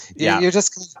 Yeah.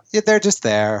 They're just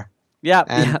there. Yeah.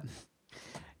 And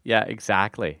Yeah,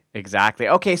 exactly.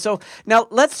 Okay, so now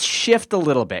let's shift a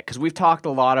little bit, because we've talked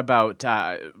a lot about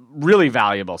really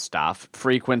valuable stuff,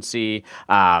 frequency,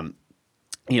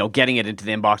 getting it into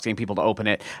the inbox, getting people to open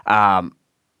it.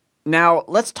 Now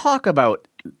let's talk about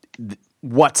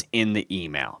what's in the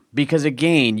email, because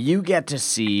again, you get to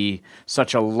see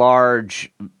such a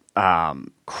large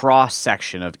cross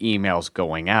section of emails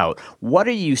going out. What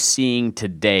are you seeing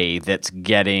today that's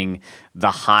getting the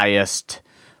highest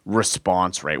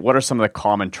response rate? What are some of the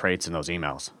common traits in those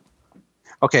emails?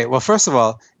 Okay, well, first of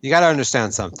all, you got to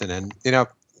understand something. And,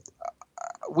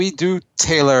 we do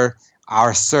tailor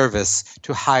our service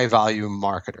to high volume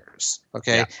marketers.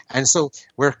 Okay. Yeah. And so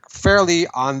we're fairly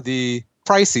on the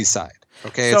pricey side.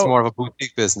 Okay. It's more of a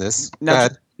boutique business. Now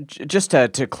just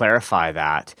to clarify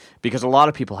that, because a lot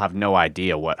of people have no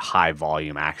idea what high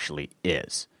volume actually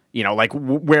is. Like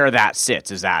where that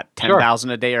sits. Is that 10,000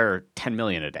 a day or 10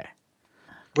 million a day?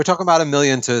 We're talking about 1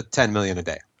 million to 10 million a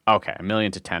day. Okay, 1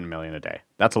 million to 10 million a day.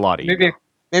 That's a lot of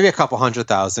Maybe a couple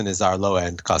 100,000 is our low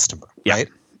end customer, right?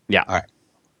 Yeah. All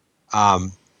right.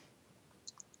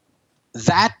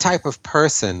 That type of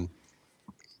person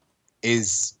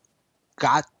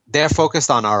they're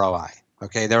focused on ROI.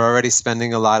 Okay, they're already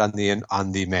spending a lot on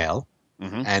the mail.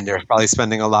 Mm-hmm. And they're probably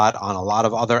spending a lot on a lot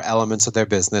of other elements of their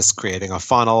business, creating a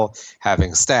funnel,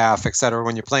 having staff, et cetera.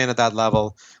 When you're playing at that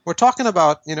level, we're talking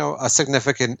about, a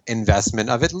significant investment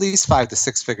of at least 5 to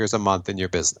 6 figures a month in your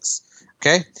business.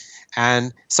 Okay.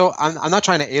 And so I'm not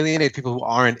trying to alienate people who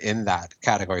aren't in that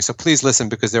category. So please listen,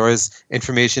 because there is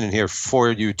information in here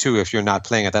for you too if you're not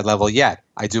playing at that level yet.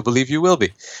 I do believe you will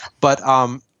be. But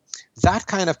that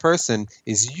kind of person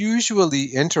is usually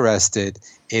interested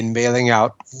in mailing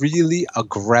out really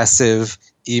aggressive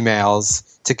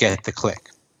emails to get the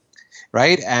click,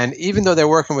 right? And even though they're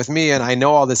working with me and I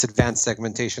know all this advanced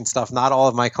segmentation stuff, not all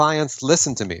of my clients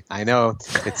listen to me. I know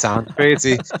it sounds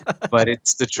crazy, but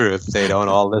it's the truth. They don't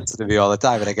all listen to me all the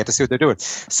time, and I get to see what they're doing.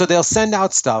 So they'll send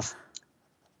out stuff,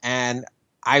 and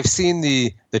I've seen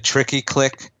the tricky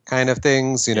click kind of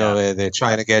things. They're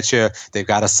trying to get you. They've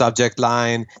got a subject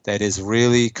line that is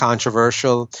really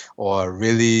controversial or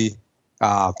really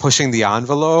pushing the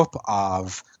envelope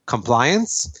of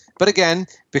compliance. But again,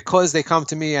 because they come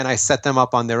to me and I set them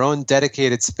up on their own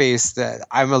dedicated space, that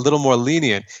I'm a little more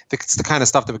lenient. It's the kind of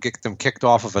stuff that would get them kicked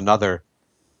off of another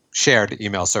shared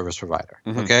email service provider.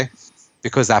 Mm-hmm. Okay.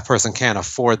 Because that person can't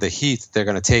afford the heat they're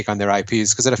going to take on their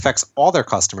IPs, because it affects all their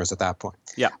customers at that point.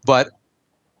 Yeah. But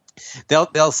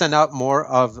they'll send out more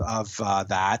of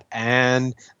that,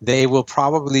 and they will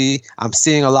probably. I'm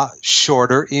seeing a lot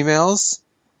shorter emails.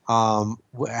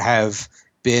 I've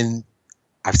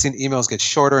seen emails get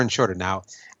shorter and shorter. Now,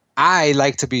 I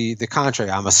like to be the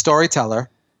contrary. I'm a storyteller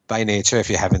by nature, if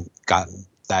you haven't gotten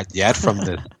that yet from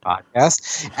the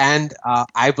podcast. And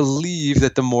I believe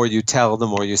that the more you tell, the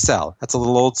more you sell. That's a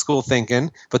little old school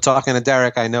thinking, but talking to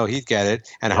Derek, I know he'd get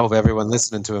it, and I hope everyone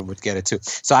listening to him would get it too.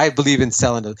 So I believe in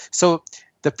selling. So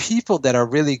the people that are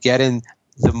really getting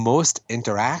the most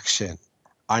interaction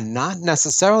are not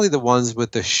necessarily the ones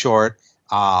with the short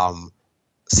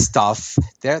stuff.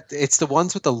 It's the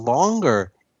ones with the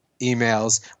longer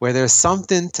emails where there's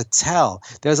something to tell.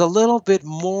 There's a little bit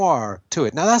more to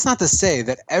it. Now, that's not to say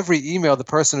that every email, the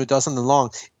person who does something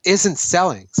long isn't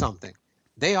selling something.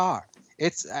 They are.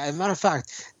 It's, as a matter of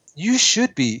fact, you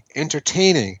should be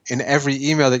entertaining in every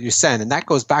email that you send. And that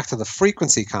goes back to the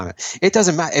frequency comment. It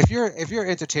doesn't matter. If you're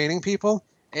entertaining people,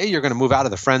 A, you're going to move out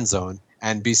of the friend zone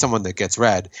and be someone that gets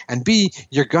read. And B,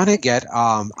 you're going to get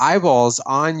eyeballs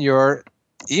on your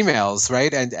emails,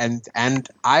 right? And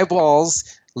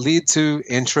eyeballs lead to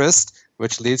interest,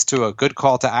 which leads to a good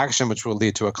call to action, which will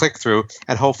lead to a click-through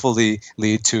and hopefully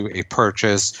lead to a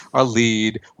purchase or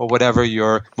lead or whatever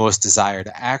your most desired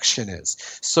action is.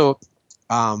 So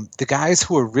the guys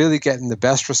who are really getting the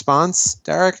best response,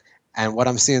 Derek, and what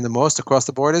I'm seeing the most across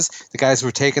the board is the guys who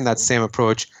are taking that same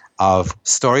approach of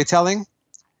storytelling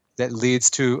that leads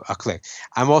to a click.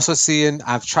 I'm also seeing,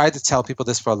 I've tried to tell people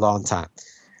this for a long time,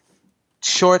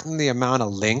 shorten the amount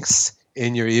of links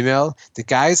in your email. The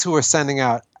guys who are sending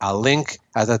out a link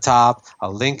at the top, a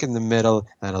link in the middle,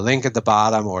 and a link at the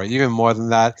bottom, or even more than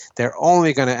that, they're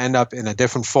only going to end up in a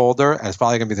different folder, and it's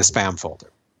probably going to be the spam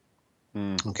folder.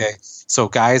 Okay, so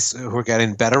guys who are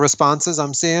getting better responses,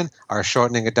 I'm seeing, are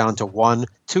shortening it down to 1-2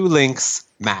 links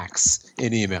max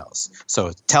in emails.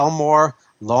 So tell more,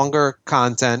 longer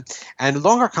content, and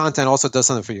longer content also does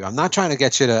something for you. I'm not trying to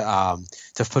get you to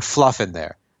put fluff in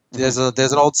there. There's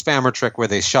an old spammer trick where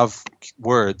they shove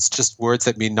words, just words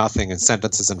that mean nothing, and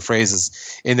sentences and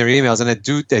phrases in their emails, and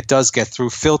it does get through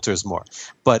filters more.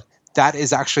 But that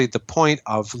is actually the point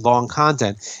of long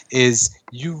content: is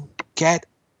you get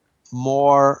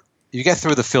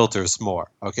through the filters more.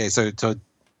 Okay, so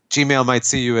Gmail might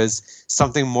see you as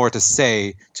something more to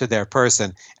say to their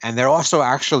person, and they're also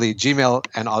actually, Gmail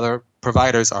and other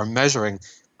providers are measuring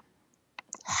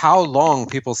how long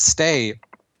people stay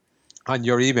on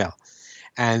your email.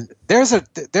 And there's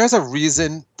a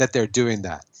reason that they're doing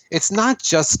that. It's not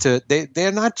just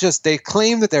they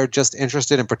claim that they're just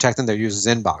interested in protecting their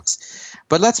users' inbox.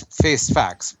 But let's face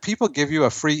facts. People give you a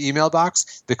free email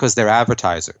box because they're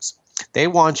advertisers. They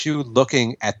want you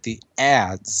looking at the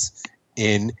ads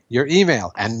in your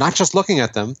email, and not just looking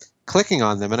at them, clicking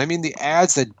on them. And I mean the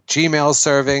ads that Gmail's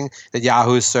serving, that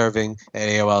Yahoo's serving, that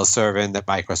AOL's serving, that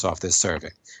Microsoft is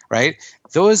serving, right?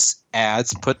 Those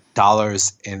ads put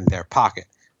dollars in their pocket.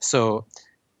 So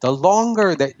the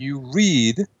longer that you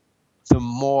read, the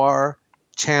more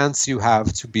chance you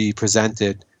have to be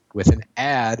presented with an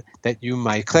ad that you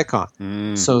might click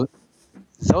on. So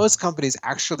those companies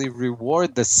actually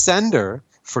reward the sender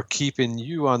for keeping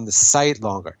you on the site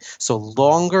longer. So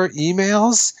longer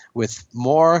emails with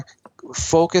more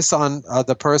focus on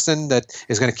the person that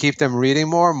is going to keep them reading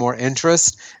more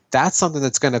interest. That's something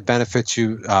that's going to benefit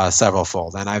you several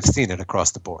fold. And I've seen it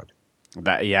across the board.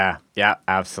 Yeah,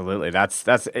 absolutely. That's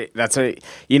a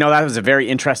that was a very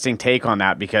interesting take on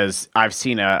that, because I've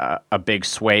seen a big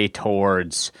sway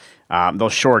towards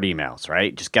those short emails,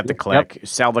 right? Just get the click,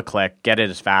 sell the click, get it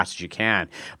as fast as you can.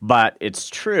 But it's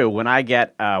true, when I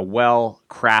get a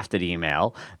well-crafted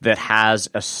email that has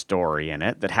a story in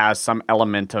it, that has some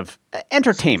element of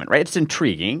entertainment, right? It's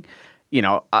intriguing.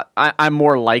 I'm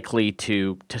more likely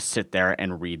to sit there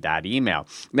and read that email.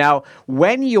 Now,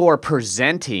 when you're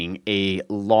presenting a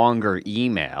longer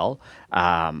email,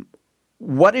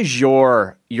 what is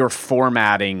your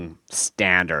formatting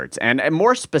standards, and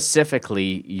more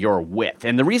specifically your width?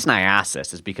 And the reason I ask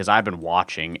this is because I've been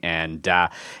watching and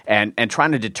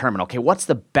trying to determine, okay, what's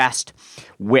the best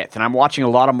width? And I'm watching a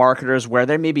lot of marketers where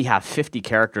they maybe have 50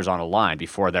 characters on a line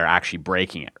before they're actually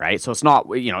breaking it, right? So it's not,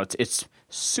 it's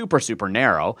super, super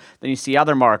narrow. Then you see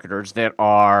other marketers that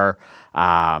are,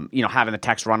 having the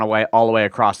text run away all the way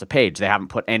across the page. They haven't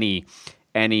put any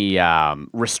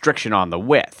restriction on the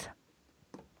width.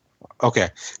 Okay,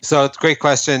 so it's a great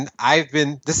question.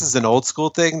 This is an old school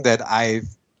thing that I've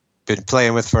been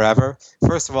playing with forever.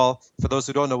 First of all, for those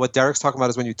who don't know, what Derek's talking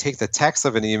about is when you take the text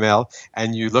of an email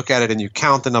and you look at it and you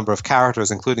count the number of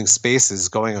characters, including spaces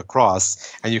going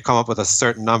across, and you come up with a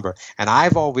certain number. And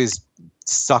I've always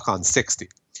stuck on 60.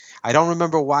 I don't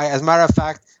remember why. As a matter of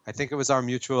fact, I think it was our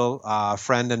mutual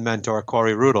friend and mentor,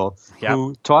 Corey Rudel,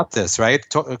 who taught this, right?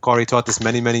 Corey taught this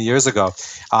many, many years ago,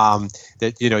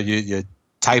 that, you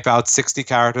type out 60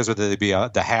 characters, whether they be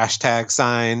the hashtag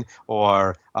sign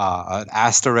or an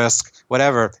asterisk,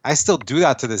 whatever. I still do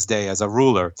that to this day as a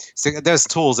ruler. So there's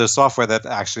software that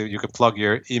actually you can plug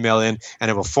your email in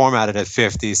and it will format it at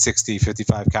 50, 60,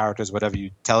 55 characters, whatever you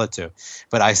tell it to.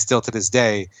 But I still to this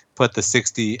day put the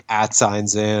 60 @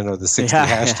 signs in or the 60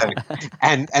 hashtag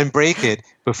and break it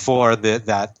before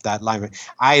that line.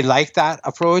 I like that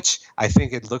approach. I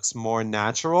think it looks more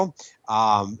natural.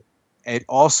 It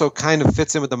also kind of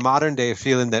fits in with the modern day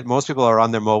feeling that most people are on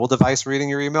their mobile device reading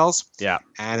your emails. Yeah.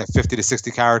 And at 50 to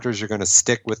 60 characters, you're going to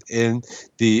stick within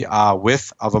the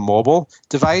width of a mobile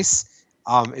device.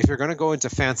 If you're going to go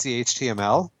into fancy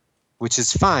HTML, which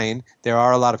is fine, there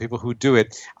are a lot of people who do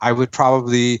it. I would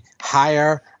probably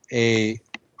hire a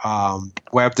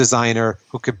web designer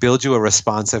who could build you a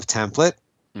responsive template.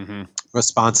 Mm-hmm.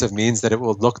 Responsive means that it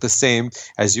will look the same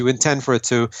as you intend for it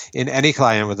to in any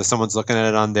client, whether someone's looking at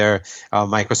it on their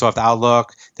Microsoft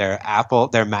Outlook, their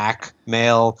Mac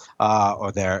Mail,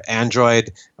 or their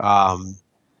Android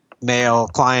Mail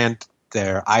client,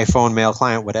 their iPhone Mail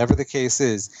client, whatever the case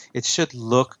is, it should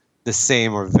look the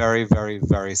same or very, very,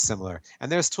 very similar. And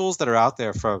there's tools that are out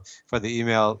there for the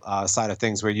email side of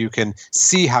things where you can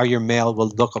see how your mail will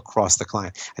look across the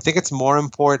client. I think it's more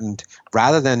important,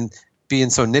 rather than being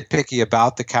so nitpicky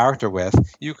about the character width,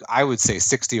 I would say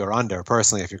 60 or under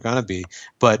personally if you're going to be,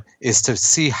 but is to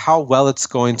see how well it's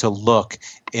going to look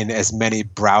in as many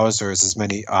browsers,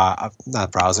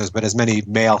 not browsers, but as many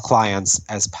mail clients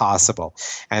as possible.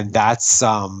 And that's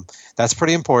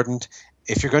pretty important.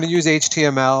 If you're going to use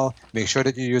HTML, make sure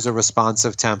that you use a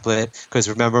responsive template, because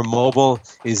remember, mobile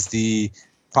is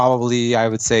probably, I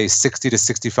would say, 60 to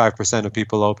 65% of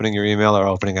people opening your email are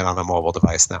opening it on a mobile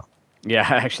device now. Yeah,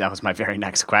 actually, that was my very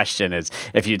next question, is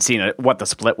if you'd seen what the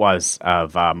split was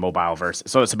of mobile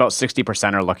versus. So it's about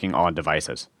 60% are looking on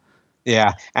devices.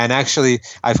 Yeah, and actually,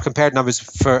 I've compared numbers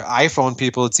for iPhone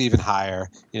people. It's even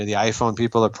higher. The iPhone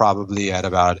people are probably at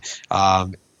about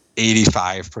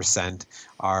 85%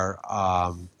 are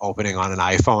opening on an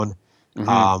iPhone,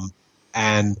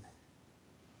 and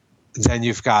then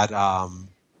you've got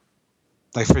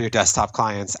like for your desktop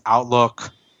clients, Outlook.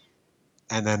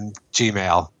 And then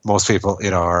Gmail. Most people,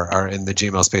 are in the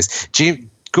Gmail space.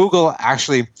 Google,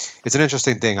 actually, it's an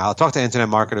interesting thing. I'll talk to internet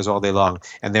marketers all day long,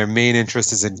 and their main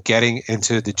interest is in getting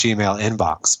into the Gmail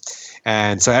inbox.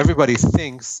 And so everybody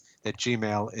thinks that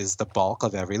Gmail is the bulk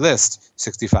of every list,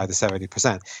 65 to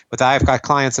 70%. But I've got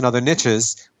clients in other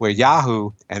niches where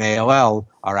Yahoo and AOL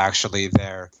are actually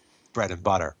their bread and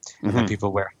butter. Mm-hmm. And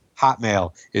people where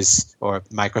Hotmail or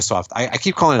Microsoft. I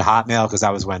keep calling it Hotmail because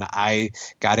that was when I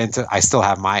still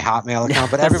have my Hotmail account,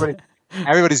 but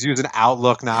everybody's using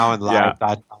Outlook now and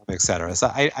Live.com etc.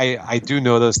 So I do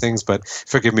know those things, but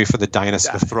forgive me for the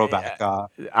dinosaur throwback.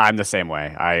 I'm the same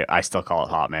way. I still call it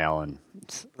Hotmail, and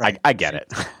Right. I get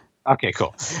it. Okay,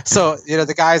 cool. So,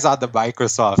 the guys on the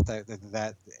Microsoft,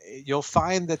 that you'll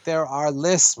find that there are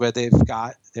lists where they've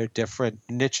got their different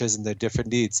niches and their different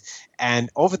needs.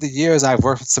 And over the years, I've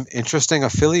worked with some interesting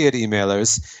affiliate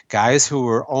emailers, guys who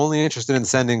were only interested in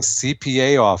sending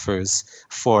CPA offers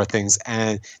for things,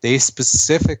 and they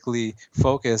specifically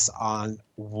focus on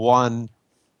one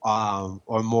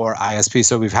or more ISP.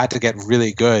 So we've had to get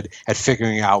really good at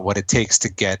figuring out what it takes to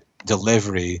get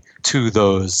delivery to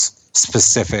those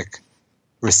specific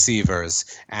receivers,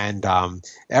 and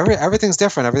everything's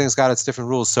different. Everything's got its different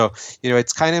rules. So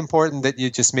it's kind of important that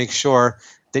you just make sure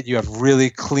that you have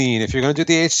really clean. If you're going to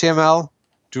do the HTML,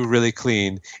 do really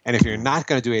clean. And if you're not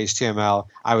going to do HTML,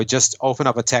 I would just open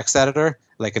up a text editor,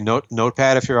 like a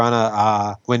notepad if you're on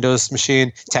a Windows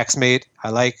machine. TextMate, I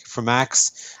like for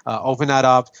Macs. Open that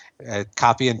up,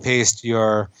 copy and paste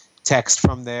your text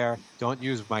from there. Don't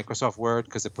use Microsoft Word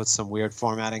because it puts some weird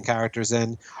formatting characters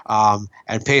in,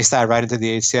 and paste that right into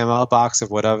the HTML box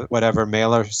of whatever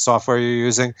mailer software you're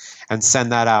using, and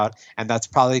send that out. And that's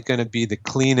probably going to be the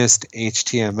cleanest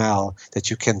HTML that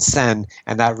you can send,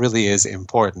 and that really is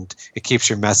important. It keeps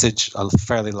your message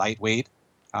fairly lightweight,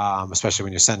 especially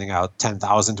when you're sending out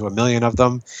 10,000 to 1 million of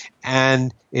them.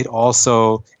 And it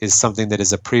also is something that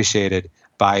is appreciated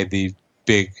by the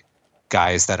big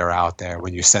guys that are out there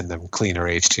when you send them cleaner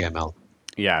HTML.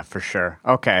 Yeah, for sure.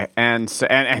 Okay, and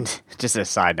just a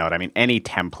side note, I mean, any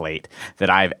template that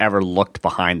I've ever looked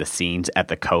behind the scenes at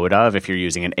the code of, if you're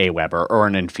using an Aweber or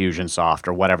an Infusionsoft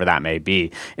or whatever that may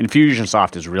be,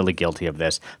 Infusionsoft is really guilty of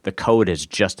this. The code is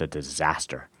just a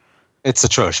disaster. It's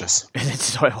atrocious.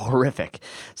 It's horrific.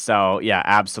 So, yeah,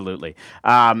 absolutely.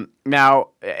 Now,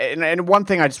 and one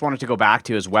thing I just wanted to go back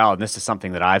to as well, and this is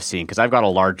something that I've seen, because I've got a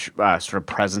large sort of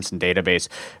presence and database,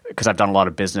 because I've done a lot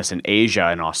of business in Asia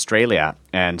and Australia.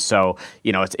 And so,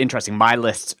 it's interesting. My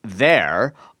lists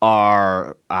there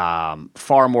are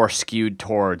far more skewed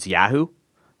towards Yahoo,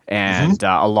 and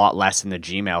a lot less in the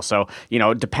Gmail. So,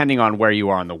 depending on where you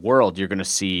are in the world, you're going to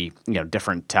see,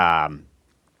 different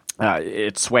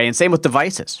its sway, and same with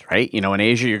devices, right? In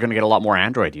Asia, you're going to get a lot more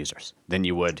Android users than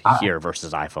you would here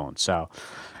versus iPhone. So,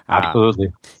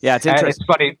 absolutely, yeah, it's interesting. It's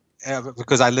funny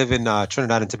because I live in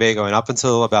Trinidad and Tobago, and up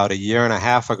until about a year and a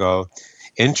half ago,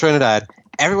 in Trinidad,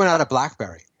 everyone had a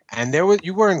BlackBerry, and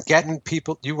you weren't getting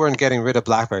rid of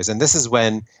BlackBerries, and this is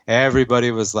when everybody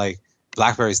was like,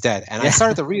 BlackBerry's dead. And I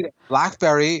started to read it.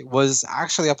 BlackBerry was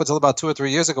actually, up until about 2 or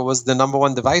 3 years ago, was the number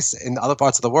one device in other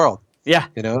parts of the world. Yeah.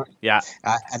 Yeah.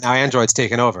 And now Android's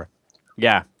taken over.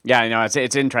 Yeah.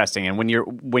 It's interesting. And when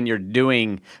you're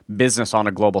doing business on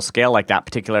a global scale like that,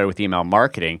 particularly with email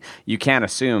marketing, you can't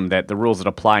assume that the rules that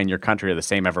apply in your country are the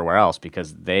same everywhere else,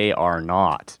 because they are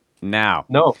not. Now,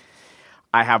 no.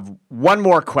 I have one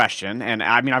more question, and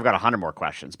I mean, I've got 100 more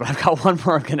questions, but I've got one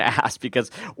more I'm going to ask, because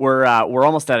we're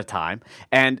almost out of time,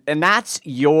 and that's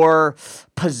your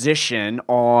position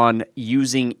on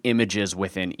using images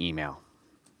within email.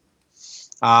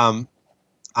 I'm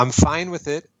fine with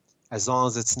it as long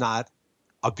as it's not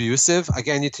abusive.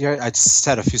 Again, I just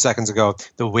said a few seconds ago,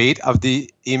 the weight of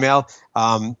the email,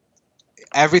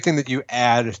 everything that you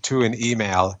add to an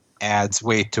email adds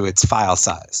weight to its file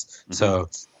size. So,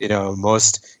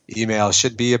 most emails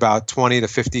should be about 20 to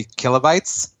 50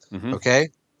 kilobytes, okay,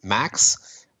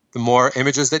 max. The more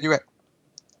images that you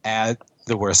add,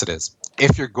 the worse it is.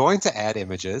 If you're going to add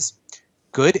images,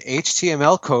 good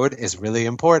HTML code is really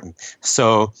important.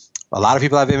 So a lot of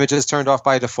people have images turned off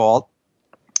by default.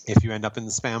 If you end up in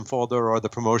the spam folder or the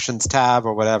promotions tab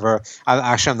or whatever, I'm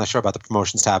not sure about the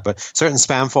promotions tab, but certain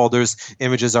spam folders,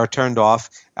 images are turned off.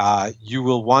 You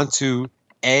will want to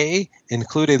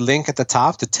include a link at the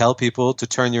top to tell people to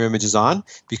turn your images on,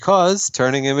 because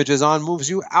turning images on moves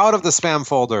you out of the spam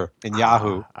folder in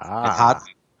Yahoo and Hot,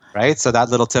 right? So that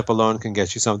little tip alone can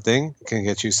get you something, can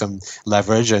get you some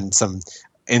leverage and some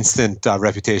instant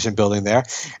reputation building there.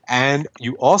 And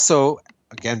you also,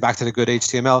 again, back to the good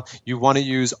HTML, you want to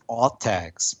use alt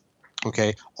tags.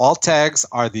 Okay, alt tags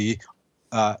are the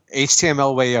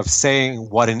HTML way of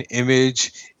saying what an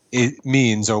image it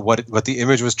means, or what the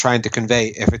image was trying to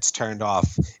convey if it's turned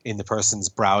off in the person's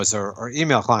browser or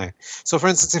email client. So, for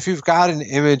instance, if you've got an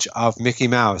image of Mickey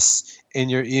Mouse in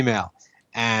your email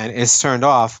and it's turned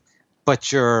off,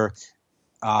 but you're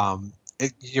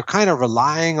kind of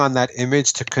relying on that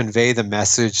image to convey the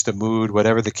message, the mood,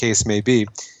 whatever the case may be.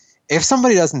 If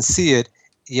somebody doesn't see it,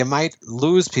 you might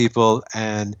lose people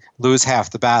and lose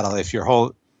half the battle. If your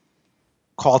whole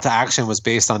call to action was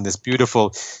based on this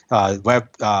beautiful web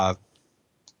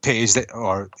page that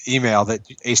or email that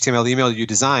HTML email you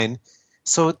design.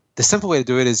 So the simple way to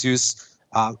do it is use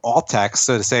alt text.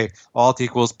 So to say alt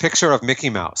equals picture of Mickey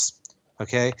Mouse.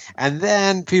 Okay. And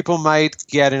then people might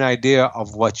get an idea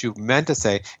of what you meant to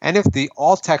say. And if the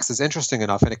alt text is interesting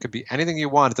enough, and it could be anything you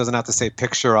want, it doesn't have to say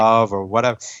picture of or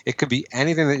whatever. It could be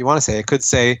anything that you want to say. It could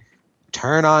say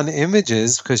turn on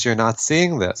images because you're not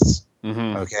seeing this.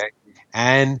 Mm-hmm. Okay.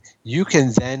 And you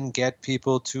can then get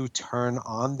people to turn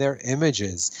on their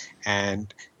images.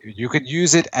 And you could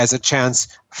use it as a chance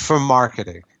for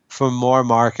marketing. For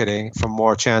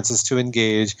more chances to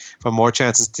engage, for more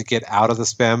chances to get out of the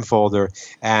spam folder.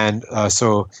 And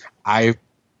so I'm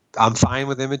fine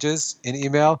with images in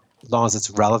email as long as it's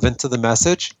relevant to the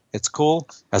message. It's cool.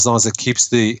 As long as it keeps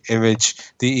the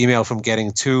email from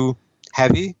getting too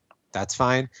heavy, that's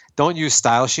fine. Don't use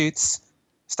style sheets.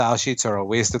 Style sheets are a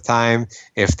waste of time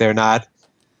if they're not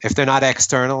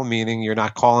external, meaning you're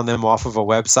not calling them off of a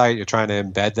website, you're trying to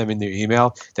embed them in your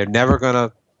email. They're never going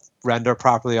to render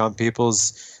properly on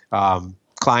people's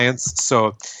clients.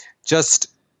 So just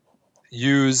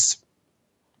use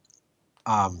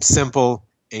simple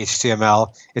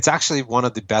HTML. It's actually one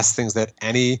of the best things that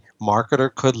any marketer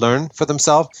could learn for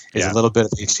themselves is a little bit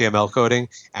of HTML coding,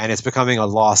 and it's becoming a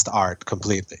lost art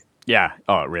completely. Yeah.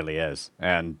 Oh, it really is.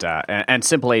 And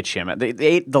simple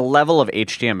HTML. The level of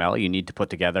HTML you need to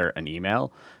put together an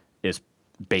email is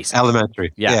basic.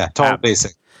 Elementary. Yeah, total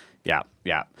basic. Yeah.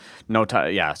 No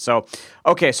time. Yeah. So,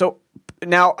 okay. So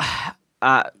now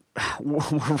we're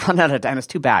run out of time. It's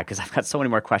too bad because I've got so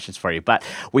many more questions for you. But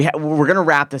we're going to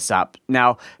wrap this up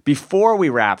now. Before we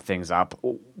wrap things up,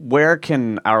 where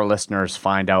can our listeners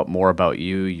find out more about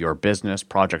you, your business,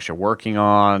 projects you're working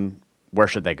on? Where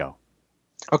should they go?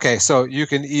 Okay, so you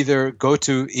can either go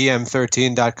to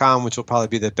em13.com, which will probably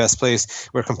be the best place.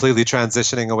 We're completely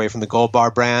transitioning away from the Gold Bar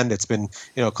brand. It's been,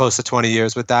 close to 20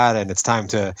 years with that, and it's time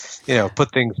to,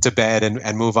 put things to bed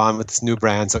and move on with this new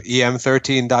brand. So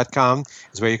em13.com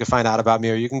is where you can find out about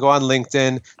me, or you can go on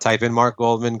LinkedIn, type in Marc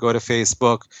Goldman, go to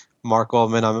Facebook, Marc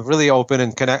Goldman. I'm really open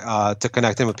and to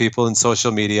connecting with people in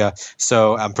social media.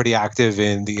 So I'm pretty active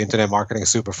in the Internet Marketing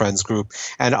Super Friends group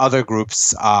and other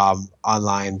groups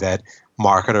online that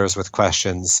marketers with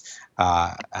questions,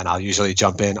 and I'll usually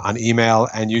jump in on email,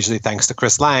 and usually thanks to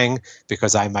Chris Lang,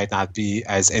 because I might not be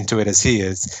as into it as he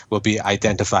is, will be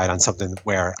identified on something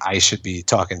where I should be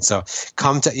talking. So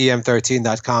come to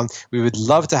em13.com. We would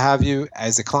love to have you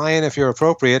as a client if you're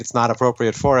appropriate. It's not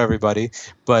appropriate for everybody,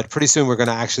 but pretty soon we're going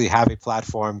to actually have a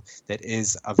platform that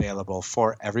is available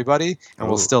for everybody, and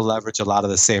we'll still leverage a lot of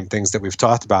the same things that we've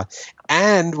talked about.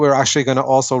 And we're actually going to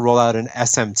also roll out an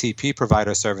SMTP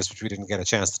provider service, which we didn't get a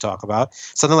chance to talk about.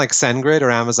 Something like SendGrid or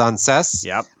Amazon SES.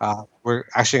 Yep. We're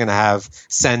actually going to have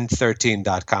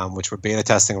send13.com, which we're beta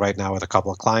testing right now with a couple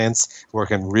of clients,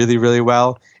 working really, really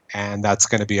well. And that's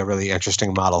going to be a really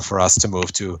interesting model for us to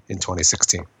move to in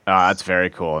 2016. That's very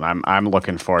cool. And I'm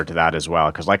looking forward to that as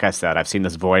well. Because like I said, I've seen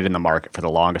this void in the market for the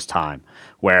longest time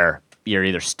where you're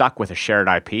either stuck with a shared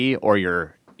IP or you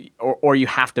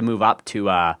have to move up to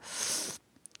an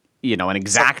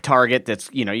exact target that's,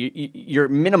 your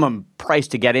minimum price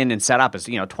to get in and set up is,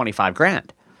 $25,000.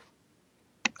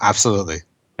 Absolutely.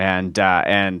 And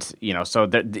so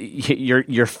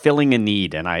you're filling a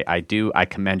need, and I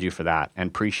commend you for that and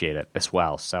appreciate it as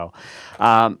well. So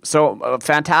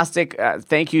fantastic.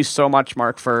 Thank you so much,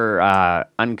 Marc, for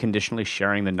unconditionally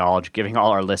sharing the knowledge, giving all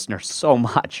our listeners so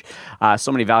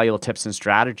many valuable tips and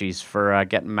strategies for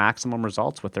getting maximum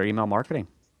results with their email marketing.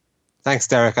 Thanks,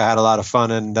 Derek. I had a lot of fun,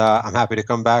 and I'm happy to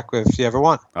come back if you ever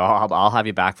want. Oh, I'll have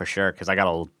you back for sure because I got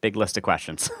a big list of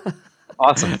questions.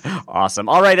 Awesome.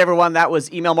 All right, everyone. That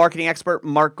was email marketing expert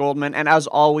Marc Goldman. And as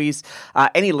always,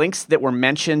 any links that were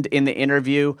mentioned in the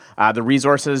interview, the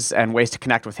resources and ways to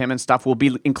connect with him and stuff will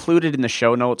be included in the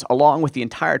show notes along with the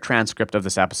entire transcript of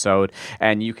this episode.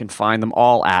 And you can find them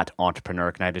all at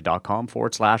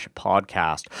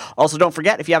entrepreneurignited.com/podcast. Also, don't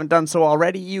forget, if you haven't done so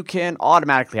already, you can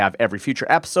automatically have every future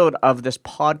episode of this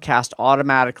podcast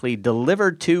automatically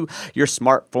delivered to your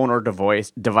smartphone or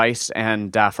device.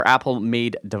 And for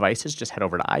Apple-made devices, just head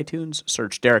over to iTunes,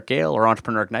 search Derek Gale or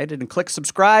Entrepreneur Ignited, and click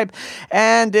subscribe.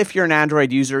 And if you're an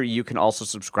Android user, you can also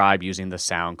subscribe using the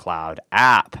SoundCloud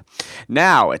app.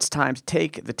 Now, it's time to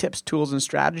take the tips, tools, and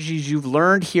strategies you've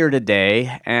learned here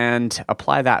today and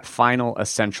apply that final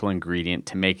essential ingredient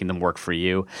to making them work for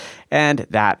you. And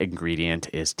that ingredient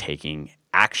is taking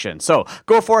action. So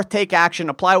go forth, take action,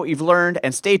 apply what you've learned,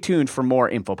 and stay tuned for more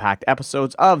info-packed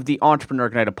episodes of the Entrepreneur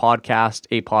Ignited podcast,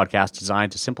 a podcast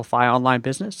designed to simplify online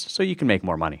business so you can make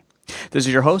more money. This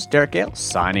is your host, Derek Gale,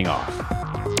 signing off.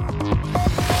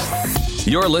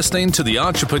 You're listening to the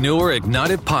Entrepreneur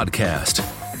Ignited podcast,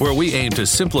 where we aim to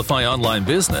simplify online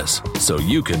business so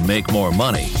you can make more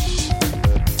money.